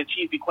little bit of a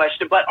cheesy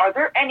question, but are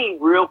there any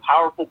real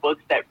powerful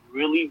books that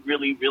really,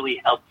 really, really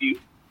helped you?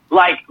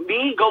 Like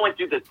me going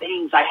through the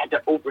things I had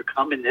to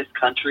overcome in this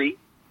country,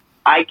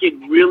 I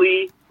could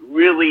really,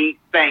 really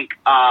thank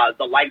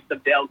the likes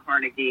of Dale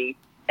Carnegie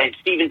and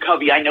Stephen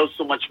Covey. I know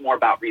so much more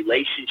about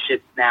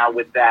relationships now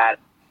with that.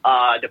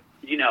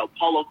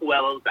 Paulo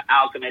Coelho's The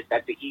Alchemist,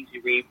 that's an easy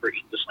read for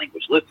English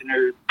language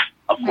listeners.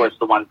 Of course,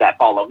 the ones that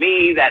follow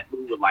me, that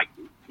who would like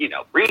to,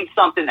 read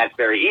something that's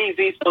very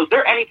easy. So is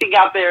there anything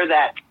out there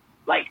that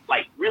like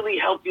really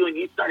helped you and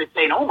you started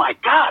saying, oh my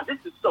God, this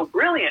is so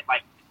brilliant?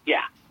 Like,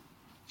 yeah.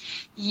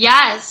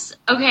 Yes.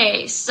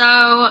 Okay.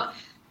 So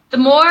the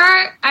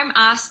more I'm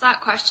asked that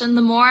question,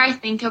 the more I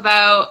think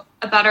about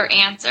a better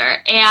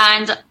answer.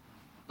 And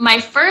my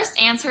first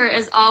answer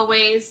is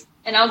always,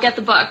 and I'll get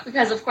the book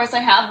because of course I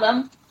have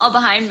them all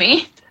behind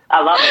me.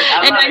 I love it.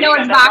 And I know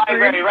it's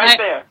backwards. Right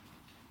there.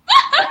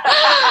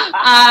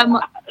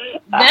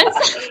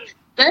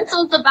 This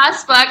was the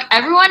best book.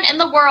 Everyone in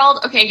the world.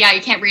 Okay, yeah,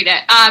 you can't read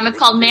it. It's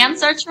called Man's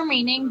Search for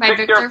Meaning by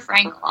Viktor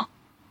Frankl.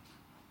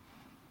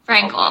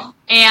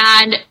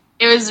 And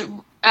it was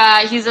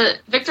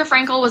Viktor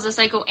Frankl was a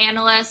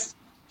psychoanalyst.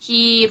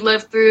 He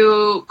lived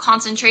through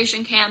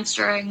concentration camps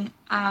during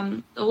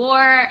the war,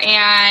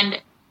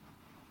 and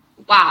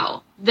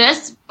wow,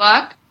 this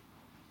book,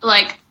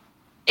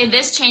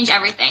 this changed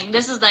everything.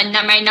 This is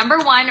my number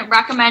one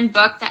recommend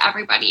book to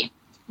everybody.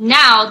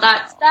 Now,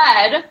 that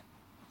said,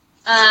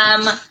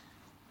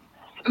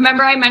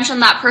 remember I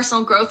mentioned that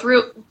personal growth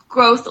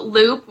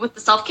loop with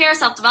the self-care,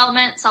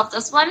 self-development,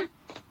 self-discipline?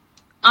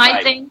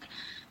 I think,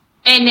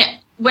 and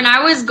when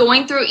I was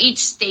going through each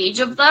stage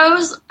of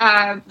those,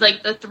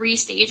 like the 3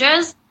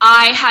 stages,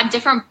 I had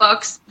different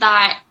books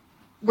that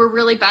were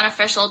really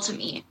beneficial to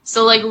me.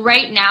 So like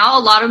right now,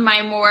 a lot of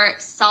my more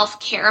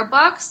self-care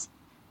books,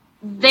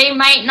 they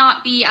might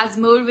not be as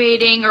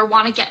motivating or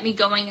want to get me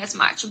going as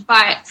much,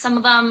 but some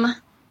of them,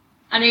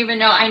 I don't even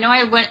know. I know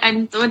I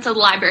went to the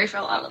library for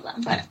a lot of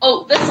them, but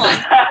this one.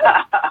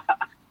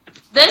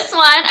 This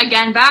one,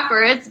 again,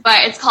 backwards,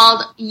 but it's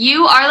called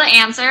You Are the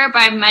Answer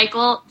by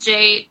Michael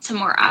J.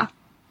 Tamura.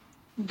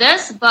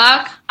 This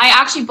book, I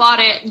actually bought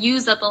it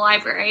used at the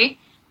library.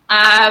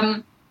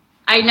 I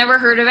never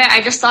heard of it.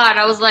 I just saw it.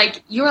 I was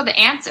like, you are the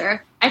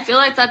answer. I feel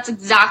like that's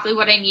exactly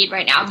what I need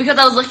right now because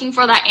I was looking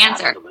for that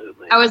answer.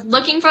 Absolutely. I was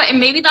looking for, and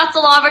maybe that's the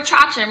law of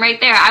attraction right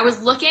there. I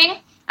was looking,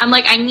 I'm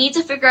like, I need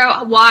to figure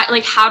out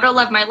how to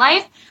live my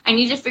life. I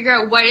need to figure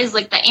out what is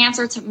like the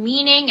answer to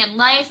meaning and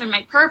life and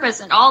my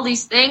purpose and all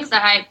these things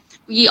that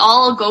we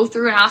all go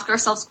through and ask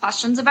ourselves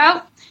questions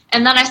about.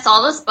 And then I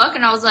saw this book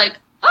and I was like,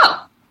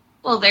 oh,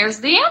 well, there's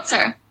the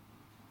answer.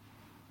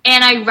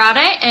 And I read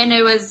it and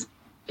it was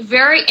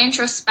very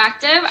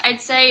introspective.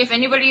 I'd say if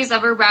anybody's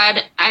ever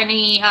read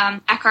any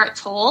Eckhart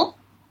Tolle,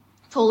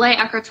 I don't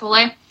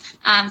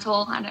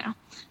know.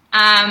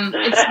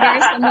 It's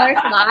very similar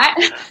to that.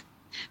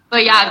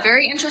 But yeah,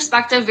 very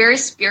introspective, very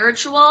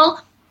spiritual.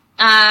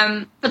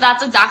 But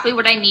that's exactly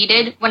what I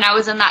needed when I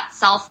was in that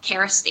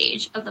self-care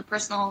stage of the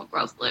personal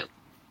growth loop.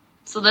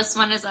 So this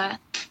one is a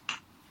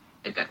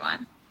good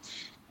one.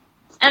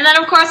 And then,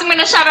 of course, I'm going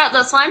to shout out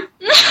this one.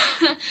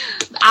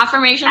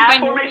 Affirmations by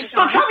Sofia.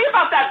 So tell me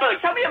about that book.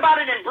 Tell me about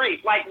it in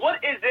brief. Like,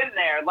 what is in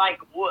there? Like,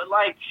 what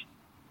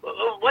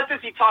does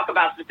he talk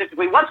about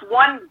specifically? What's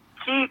one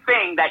key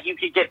thing that you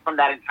could get from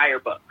that entire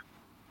book?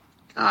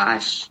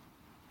 Gosh.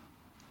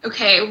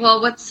 Okay, well,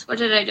 what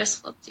did I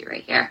just flip to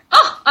right here?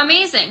 Oh,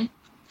 amazing.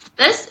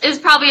 This is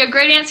probably a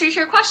great answer to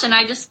your question.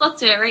 I just flipped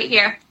to it right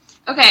here.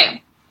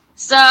 Okay,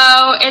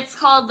 so it's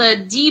called the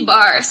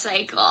D-bar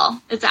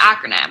cycle. It's an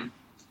acronym.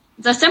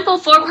 It's a simple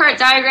 4-part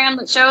diagram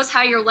that shows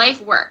how your life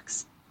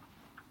works.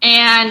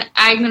 And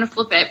I'm going to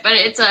flip it, but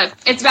it's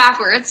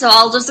backwards, so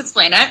I'll just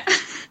explain it.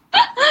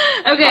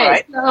 Okay,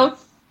 right. So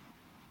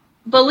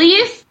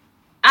belief,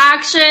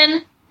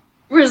 action,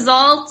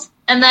 result,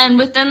 and then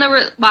within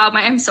the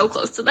I'm so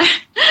close to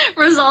that.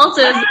 Result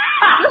is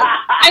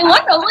I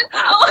look.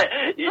 Oh.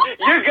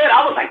 You're good.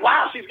 I was like,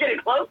 wow, she's getting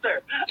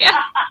closer. Yeah.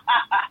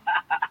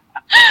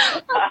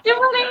 That's too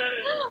funny.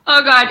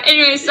 Oh God.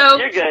 Anyway, so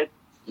you're good.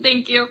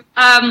 Thank you.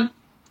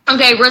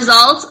 Okay,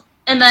 result,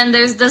 and then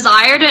there's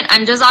desired and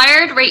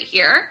undesired right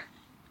here.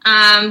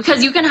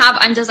 Because you can have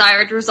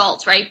undesired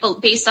results, right?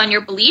 But based on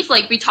your belief,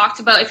 like we talked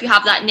about, if you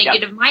have that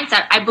negative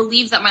mindset, I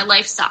believe that my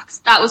life sucks.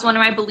 That was one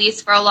of my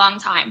beliefs for a long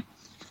time.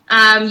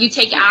 You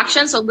take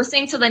action, so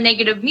listening to the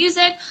negative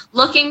music,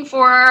 looking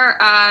for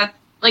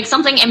like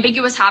something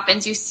ambiguous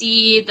happens, you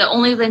see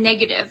only the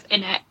negative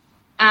in it,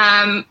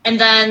 and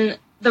then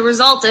the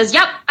result is,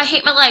 yep, I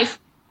hate my life.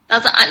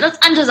 That's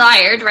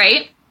undesired,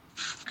 right?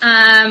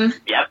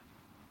 Yep.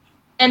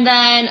 And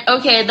then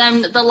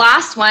then the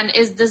last one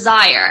is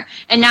desire,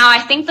 and now I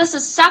think this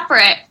is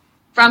separate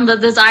from the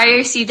desire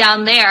you see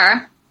down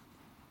there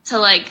to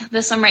like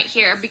this one right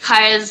here,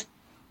 because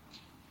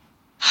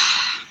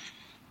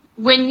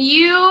this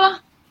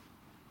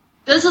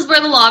is where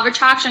the law of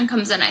attraction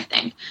comes in, I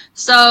think.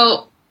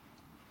 So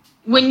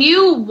when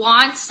you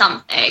want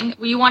something,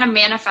 when you want to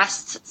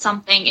manifest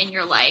something in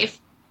your life,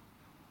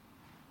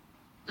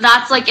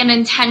 that's like an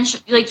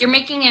intention, like you're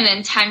making an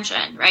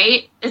intention,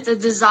 right? It's a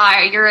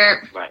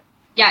desire. Right.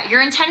 Yeah,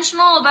 you're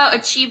intentional about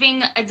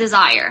achieving a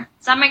desire.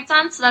 Does that make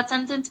sense? Does that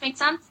sentence make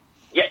sense?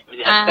 Yeah,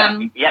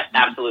 yes,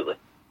 absolutely.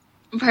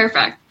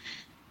 Perfect.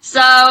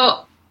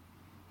 So,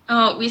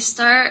 we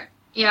start,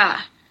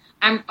 yeah.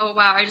 Oh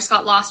wow, I just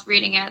got lost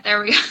reading it.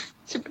 There we go.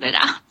 Should put it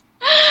out.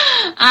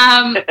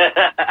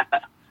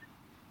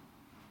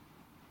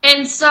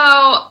 And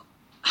so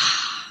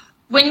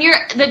when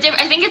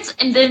I think it's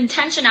in the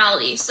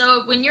intentionality.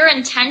 So when you're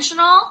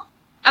intentional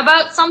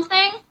about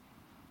something,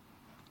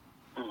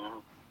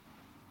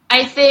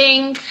 I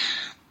think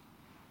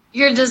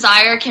your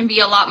desire can be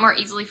a lot more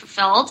easily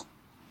fulfilled.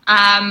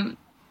 The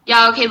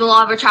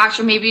law of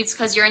attraction, maybe it's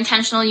because you're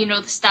intentional, you know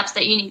the steps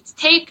that you need to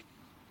take.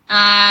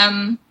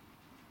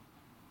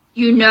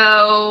 You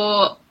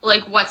know,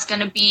 like, what's going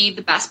to be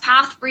the best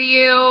path for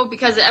you,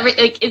 because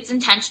it's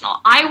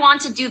intentional. I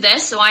want to do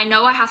this, so I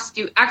know I have to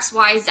do X,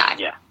 Y, Z.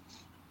 Yeah.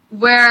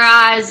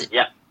 Whereas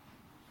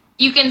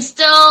you can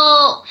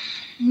still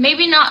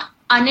maybe not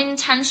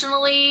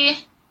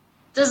unintentionally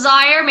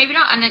desire, maybe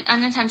not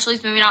unintentionally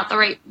is maybe not the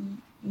right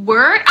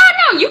word.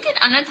 No, you can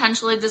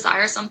unintentionally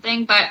desire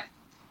something, but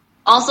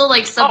also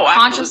like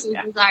subconsciously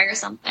desire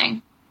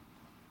something.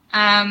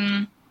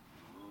 And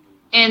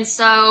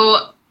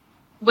so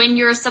when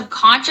you're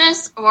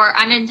subconscious or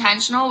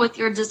unintentional with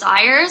your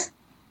desires,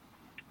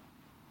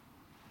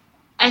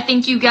 I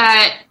think you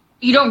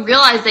don't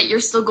realize that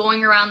you're still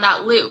going around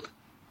that loop,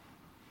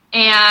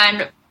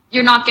 and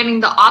you're not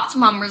getting the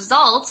optimum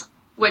result,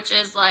 which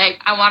is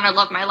like, I want to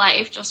love my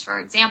life, just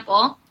for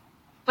example.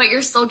 but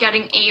you're still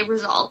getting a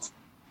result.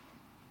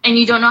 And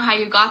you don't know how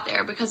you got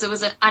there because it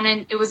was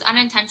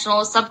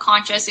unintentional,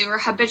 subconscious. It were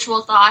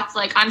habitual thoughts.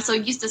 Like, I'm so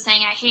used to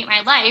saying I hate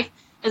my life,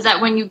 is that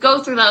when you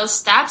go through those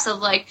steps of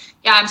like,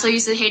 yeah, I'm so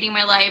used to hating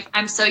my life.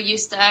 I'm so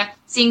used to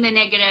seeing the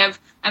negative.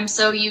 I'm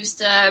so used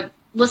to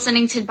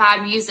listening to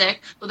bad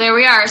music. Well, there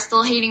we are,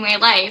 still hating my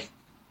life.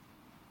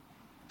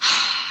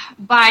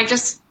 By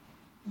just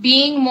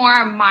being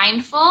more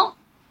mindful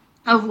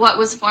of what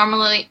was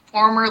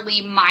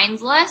formerly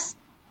mindless,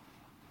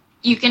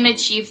 you can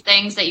achieve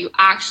things that you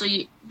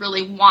actually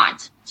really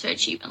want to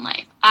achieve in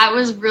life. I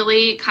was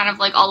really kind of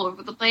like all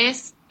over the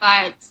place,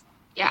 but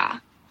yeah,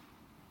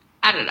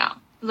 I don't know.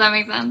 Does that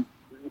make sense?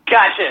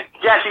 Gotcha.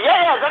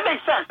 Yeah, that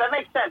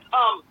makes sense.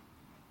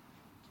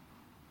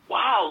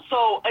 Wow.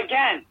 So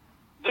again,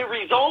 the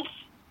results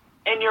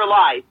in your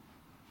life,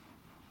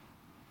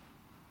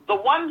 the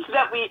ones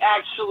that we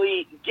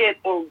actually get,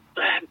 or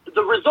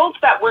the results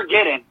that we're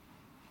getting,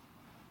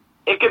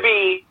 it could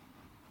be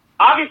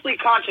obviously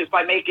conscious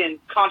by making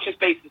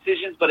conscious-based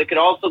decisions, but it could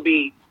also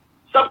be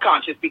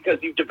subconscious because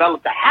you've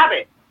developed a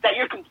habit that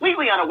you're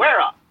completely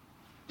unaware of.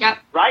 Yep.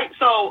 Right?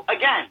 So,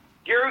 again,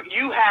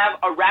 you have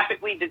a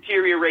rapidly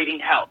deteriorating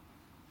health.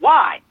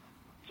 Why?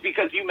 It's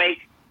because you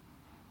make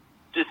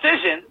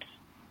decisions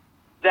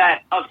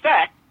that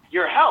affect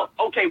your health.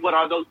 Okay, what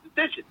are those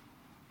decisions?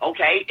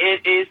 Okay,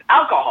 it is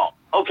alcohol.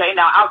 Okay,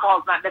 now alcohol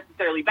is not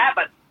necessarily bad,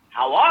 but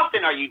how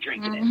often are you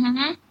drinking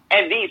it?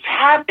 And these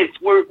habits,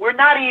 we're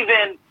not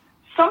even,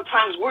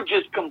 sometimes we're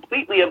just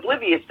completely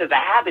oblivious to the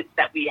habits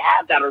that we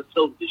have that are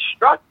so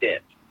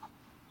destructive.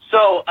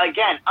 So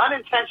again,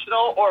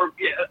 unintentional, or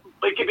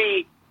it could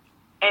be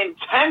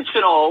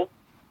intentional,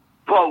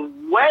 but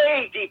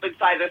way deep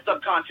inside the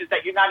subconscious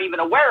that you're not even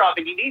aware of,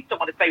 and you need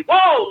someone to say,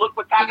 whoa, look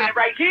what's happening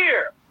right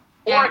here.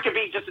 Or it could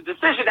be just a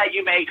decision that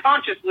you made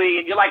consciously,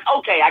 and you're like,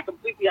 okay, I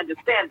completely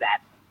understand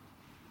that.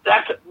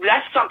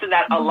 That's something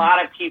that a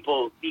lot of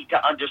people need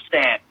to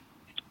understand,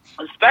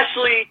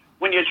 especially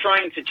when you're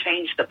trying to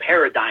change the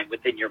paradigm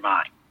within your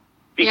mind.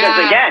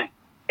 Because again,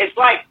 it's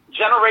like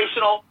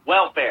generational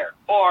welfare,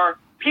 or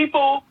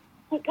people,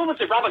 what was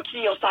it Robert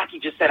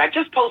Kiyosaki just said? I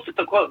just posted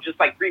the quote just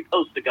like 3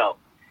 posts ago.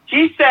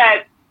 He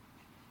said,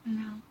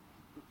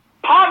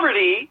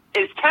 poverty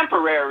is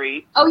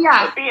temporary,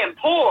 but being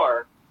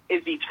poor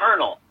is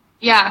eternal.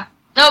 Yeah.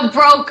 No,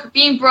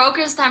 being broke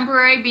is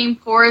temporary, being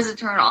poor is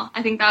eternal.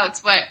 I think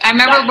that's what I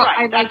remember.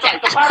 That's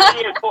right. So poverty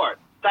is poor.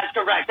 That's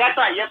correct. That's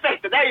right. Yes,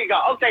 so there you go.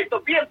 Okay, so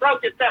being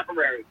broke is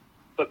temporary,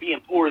 but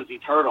being poor is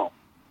eternal.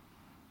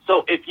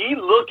 So if you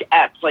look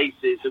at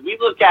places, if we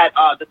look at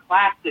the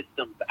class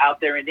systems out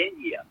there in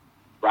India,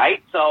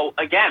 right? So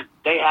again,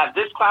 they have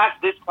this class,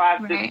 this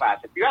class, this class.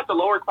 If you're at the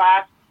lower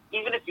class,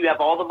 even if you have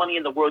all the money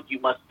in the world, you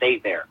must stay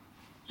there.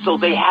 So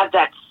they have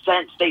that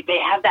sense, they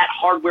have that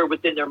hardware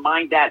within their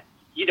mind that,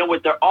 you know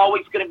what, they're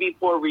always going to be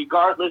poor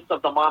regardless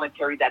of the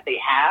monetary that they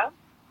have.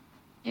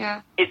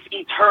 Yeah. It's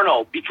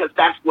eternal because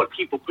that's what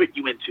people put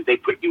you into. They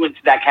put you into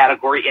that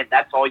category, and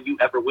that's all you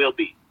ever will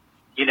be.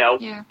 You know,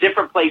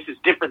 different places,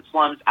 different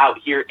slums out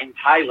here in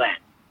Thailand.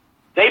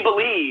 They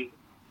believe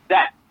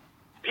that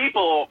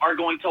people are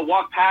going to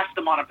walk past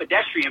them on a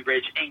pedestrian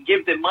bridge and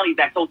give them money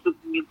that's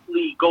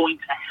ultimately going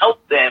to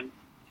help them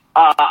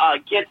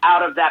get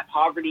out of that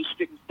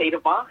poverty-stricken state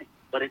of mind.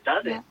 But it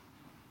doesn't. Yeah.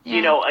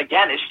 You know,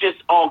 again, it's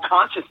just all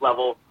conscious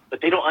level,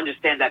 but they don't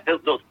understand that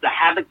the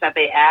habits that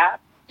they have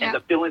and the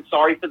feeling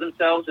sorry for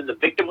themselves and the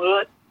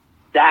victimhood,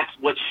 that's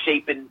what's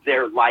shaping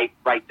their life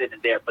right then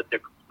and there, but they're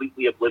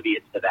completely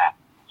oblivious to that.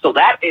 So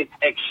that is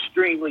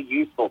extremely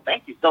useful.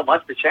 Thank you so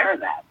much for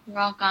sharing that. You're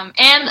welcome.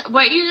 And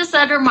what you just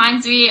said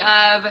reminds me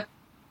of,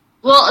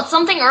 well, it's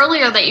something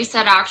earlier that you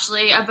said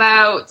actually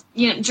about,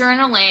 you know,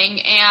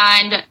 journaling,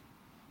 and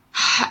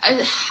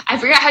I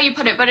forget how you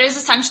put it, but it is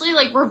essentially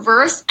like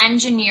reverse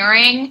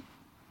engineering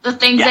the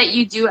things that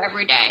you do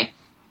every day.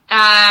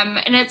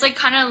 And it's like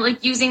kind of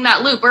like using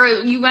that loop, or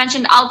you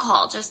mentioned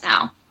alcohol just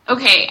now.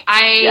 Okay,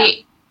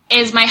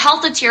 is my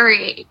health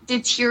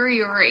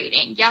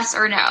deteriorating? Yes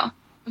or no?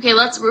 Okay,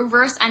 let's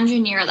reverse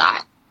engineer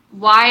that.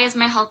 Why is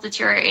my health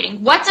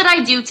deteriorating? What did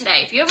I do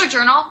today? If you have a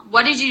journal,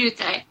 what did you do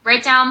today?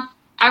 Write down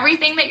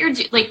everything that you're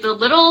doing, like the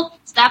little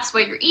steps,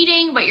 what you're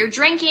eating, what you're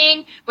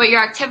drinking, what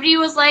your activity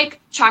was like.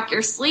 Track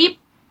your sleep.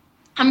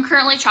 I'm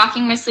currently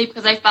tracking my sleep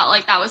because I felt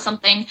like that was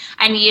something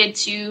I needed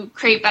to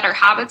create better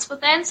habits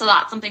within. So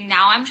that's something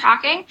now I'm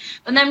tracking.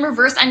 But then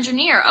reverse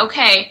engineer.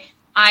 Okay,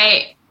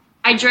 I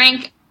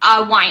drank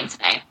wine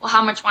today. Well,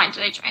 how much wine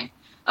did I drink?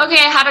 Okay,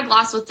 I had a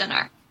glass with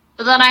dinner.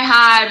 But then I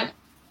had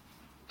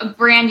a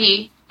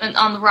brandy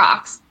on the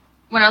rocks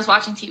when I was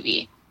watching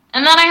TV.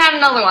 And then I had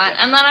another one.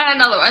 And then I had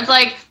another one. It's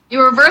like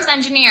you reverse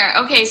engineer.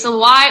 Okay, so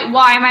why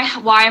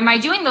am I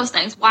doing those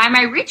things? Why am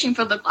I reaching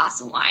for the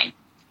glass of wine?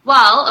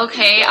 Well,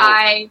 okay,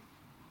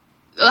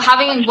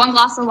 having one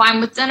glass of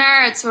wine with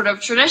dinner, it's sort of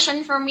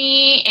tradition for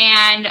me,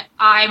 and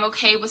I'm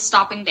okay with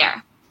stopping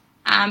there.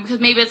 Because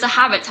maybe it's a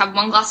habit to have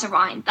one glass of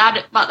wine.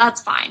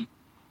 That's fine.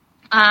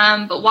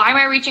 But why am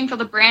I reaching for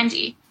the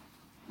brandy?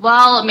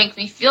 Well, it makes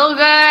me feel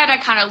good. I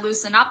kind of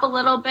loosen up a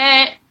little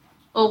bit.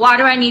 Well, why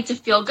do I need to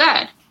feel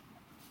good?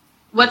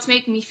 What's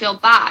making me feel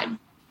bad?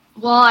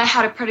 Well, I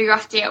had a pretty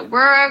rough day at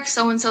work.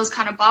 So-and-so's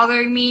kind of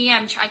bothering me.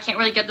 I can't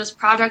really get this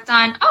project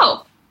done.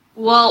 Oh,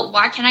 well,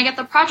 why can't I get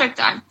the project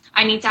done?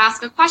 I need to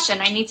ask a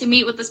question. I need to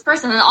meet with this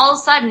person. And all of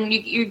a sudden,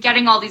 you're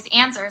getting all these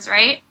answers,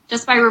 right?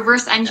 Just by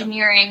reverse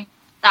engineering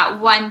that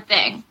one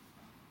thing.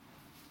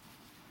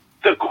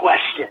 The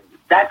question.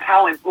 That's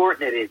how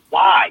important it is.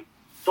 Why?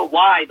 The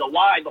why, the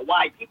why, the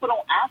why. People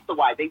don't ask the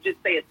why. They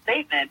just say a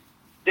statement.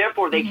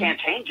 Therefore, they can't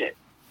change it.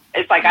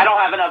 It's like, I don't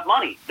have enough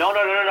money.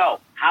 No.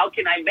 How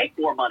can I make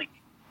more money?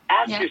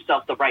 Ask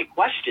yourself the right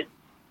question,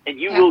 and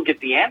you will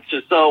get the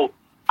answer. So,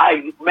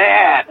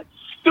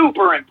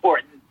 super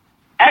important.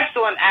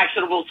 Excellent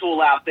actionable tool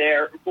out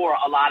there for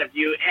a lot of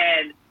you.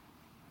 And,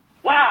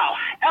 wow,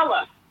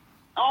 Ella,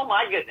 oh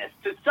my goodness.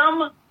 To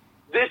sum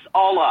this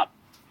all up,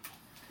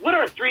 what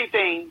are 3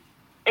 things?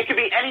 It could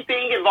be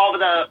anything involving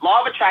the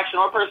law of attraction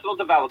or personal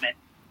development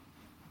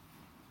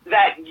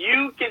that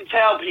you can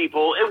tell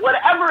people,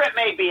 whatever it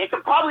may be. It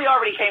could probably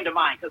already came to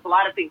mind because a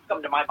lot of things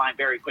come to my mind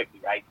very quickly,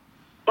 right?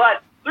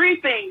 But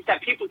 3 things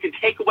that people can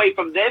take away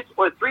from this,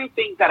 or 3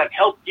 things that have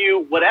helped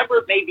you, whatever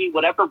it may be,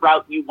 whatever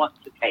route you want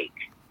to take.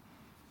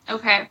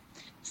 Okay.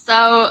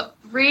 So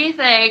 3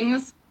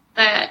 things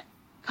that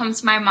come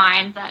to my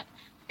mind that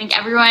I think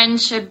everyone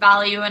should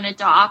value and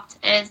adopt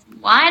is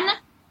 1,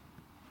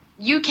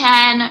 you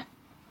can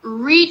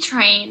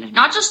retrain,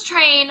 not just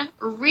train,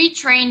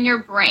 retrain your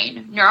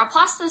brain.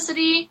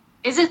 Neuroplasticity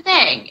is a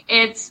thing.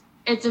 It's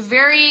a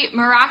very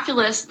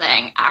miraculous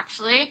thing,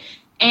 actually.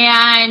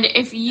 And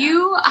if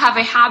you have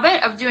a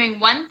habit of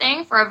doing one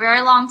thing for a very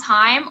long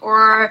time,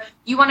 or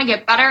you want to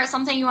get better at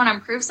something, you want to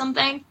improve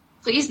something,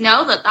 please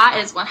know that that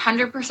is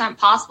 100%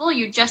 possible.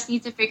 You just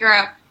need to figure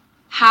out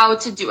how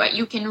to do it.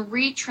 You can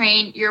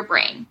retrain your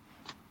brain.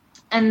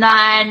 And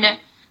then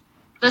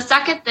the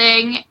second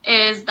thing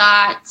is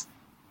that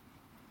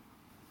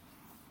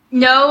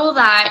know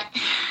that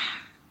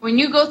when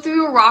you go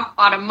through a rock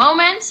bottom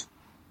moment,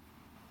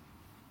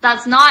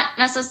 that's not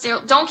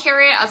necessarily, don't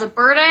carry it as a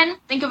burden.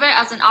 Think of it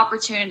as an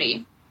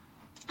opportunity.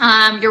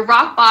 Your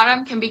rock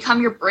bottom can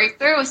become your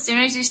breakthrough as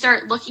soon as you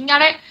start looking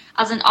at it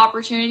as an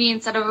opportunity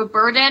instead of a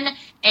burden,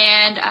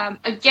 and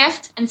a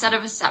gift instead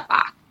of a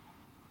setback.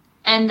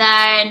 And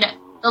then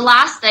the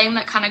last thing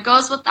that kind of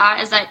goes with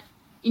that is that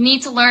you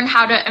need to learn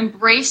how to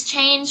embrace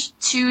change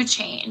to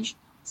change.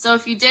 So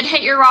if you did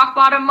hit your rock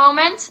bottom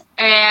moment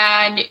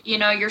and,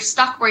 you're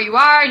stuck where you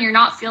are and you're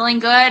not feeling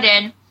good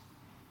and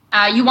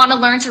you want to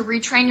learn to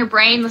retrain your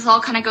brain, this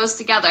all kind of goes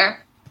together.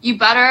 You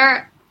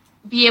better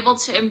be able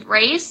to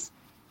embrace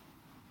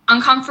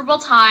uncomfortable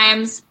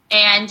times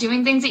and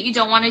doing things that you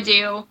don't want to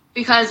do,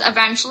 because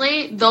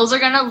eventually those are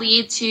going to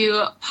lead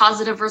to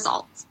positive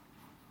results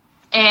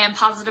and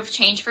positive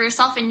change for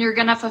yourself, and you're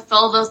going to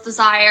fulfill those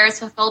desires,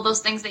 fulfill those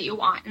things that you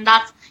want. And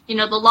that's,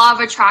 the law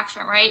of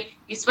attraction, right?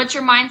 You switch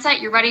your mindset,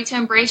 you're ready to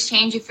embrace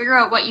change, you figure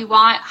out what you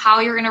want,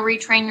 how you're going to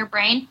retrain your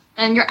brain,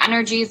 and your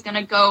energy is going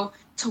to go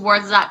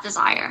towards that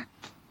desire.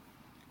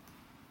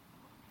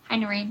 Hi,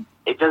 Noreen.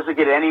 It doesn't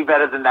get any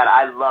better than that.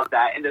 I love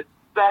that. And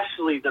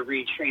especially the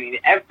retraining.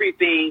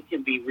 Everything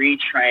can be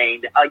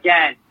retrained.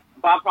 Again,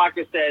 Bob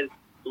Proctor says,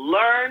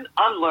 learn,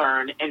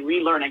 unlearn, and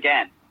relearn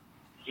again.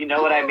 You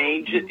know what I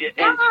mean?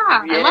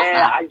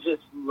 I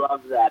just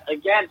love that.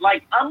 Again,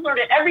 like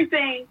unlearning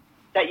everything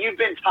that you've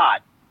been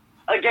taught.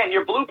 Again,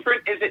 your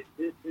blueprint isn't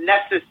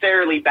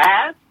necessarily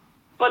bad,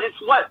 but it's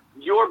what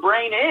your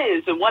brain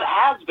is and what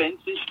has been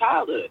since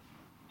childhood.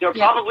 There are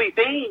probably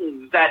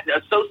things that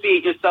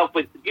associate yourself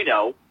with,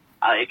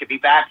 it could be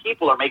bad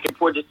people or making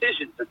poor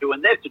decisions or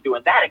doing this or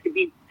doing that.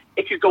 It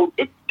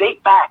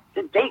dates back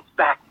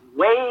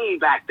way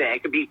back then.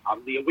 It could be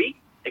probably a week.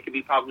 It could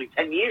be probably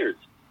 10 years.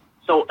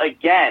 So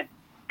again,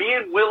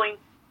 being willing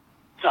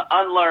to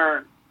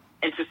unlearn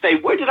and to say,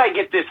 where did I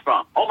get this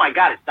from? Oh my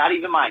God, it's not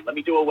even mine. Let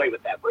me do away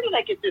with that. Where did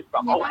I get this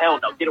from? Oh hell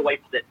no, get away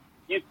from it.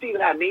 You see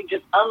what I mean?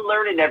 Just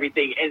unlearning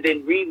everything and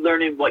then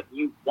relearning what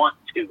you want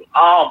to.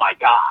 Oh my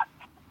God.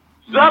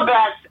 The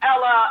best.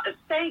 Ella,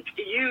 thank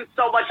you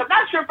so much. I'm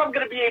not sure if I'm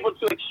going to be able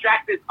to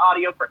extract this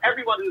audio for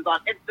everyone who's on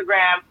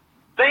Instagram.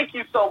 Thank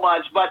you so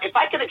much. But if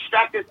I can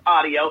extract this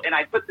audio and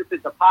I put this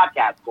into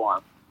podcast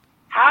form,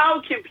 how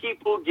can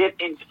people get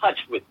in touch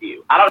with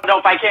you? I don't know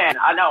if I can.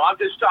 I know. I'm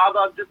just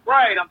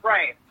praying. I'm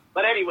praying.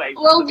 But anyway.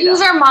 We'll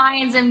use our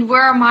minds, and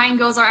where our mind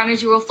goes, our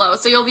energy will flow.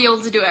 So you'll be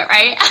able to do it,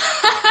 right?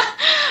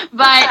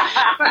 But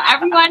for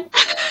everyone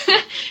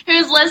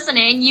who's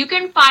listening, you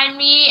can find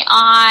me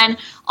on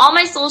all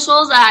my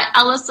socials at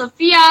Ella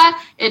Sofia.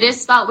 It is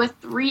spelled with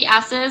 3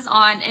 S's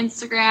on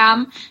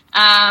Instagram,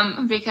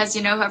 because,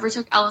 whoever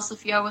took Ella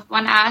Sofia with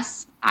 1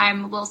 S,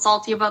 I'm a little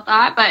salty about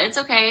that, but it's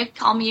okay.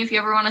 Call me if you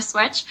ever want to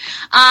switch.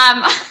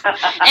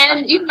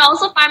 And you can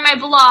also find my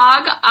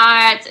blog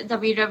at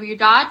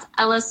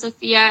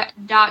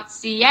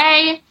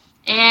www.ellasofia.ca,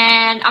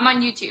 and I'm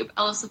on YouTube,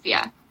 Ella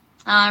Sofia.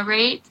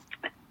 Right?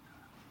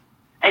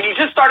 And you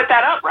just started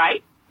that up,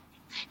 right?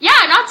 Yeah,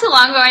 not too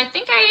long ago. I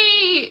think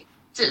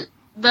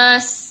the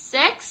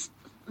 6th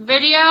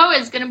video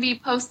is going to be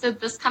posted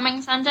this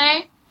coming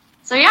Sunday.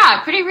 So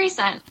yeah, pretty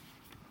recent.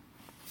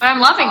 But I'm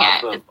loving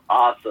it. It's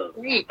awesome.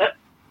 Great.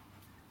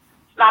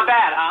 It's not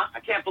bad, huh? I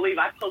can't believe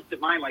I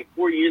posted mine like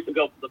 4 years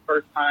ago for the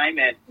first time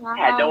and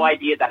had no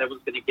idea that it was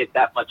going to get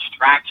that much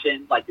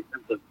traction, like in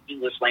terms of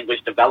English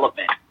language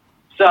development.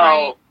 So,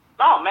 Right.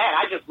 oh man,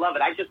 I just love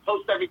it. I just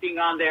post everything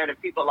on there, and if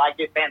people like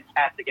it,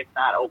 fantastic. If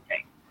not,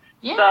 okay.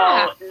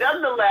 Yeah. So,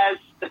 nonetheless,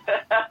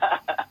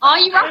 Oh,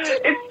 you rocked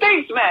it. it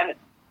stinks, man.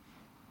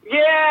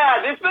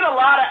 Yeah, there's been a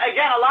lot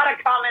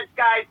of comments,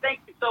 guys. Thank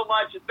you so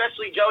much,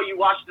 especially Joe. You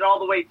watched it all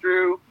the way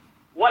through.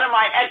 One of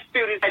my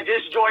ex-students had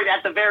just joined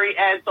at the very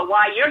end, so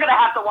why you're going to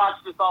have to watch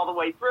this all the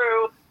way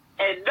through.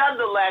 And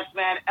nonetheless,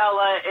 man,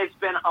 Ella, it's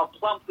been a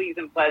plum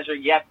pleasing pleasure.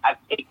 Yes, I've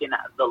taken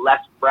the Les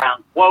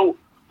Brown quote,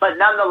 but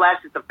nonetheless,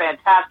 it's a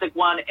fantastic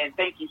one, and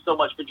thank you so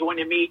much for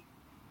joining me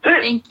this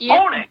Thank you.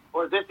 morning,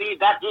 or that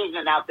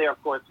evening out there,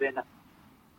 of course, in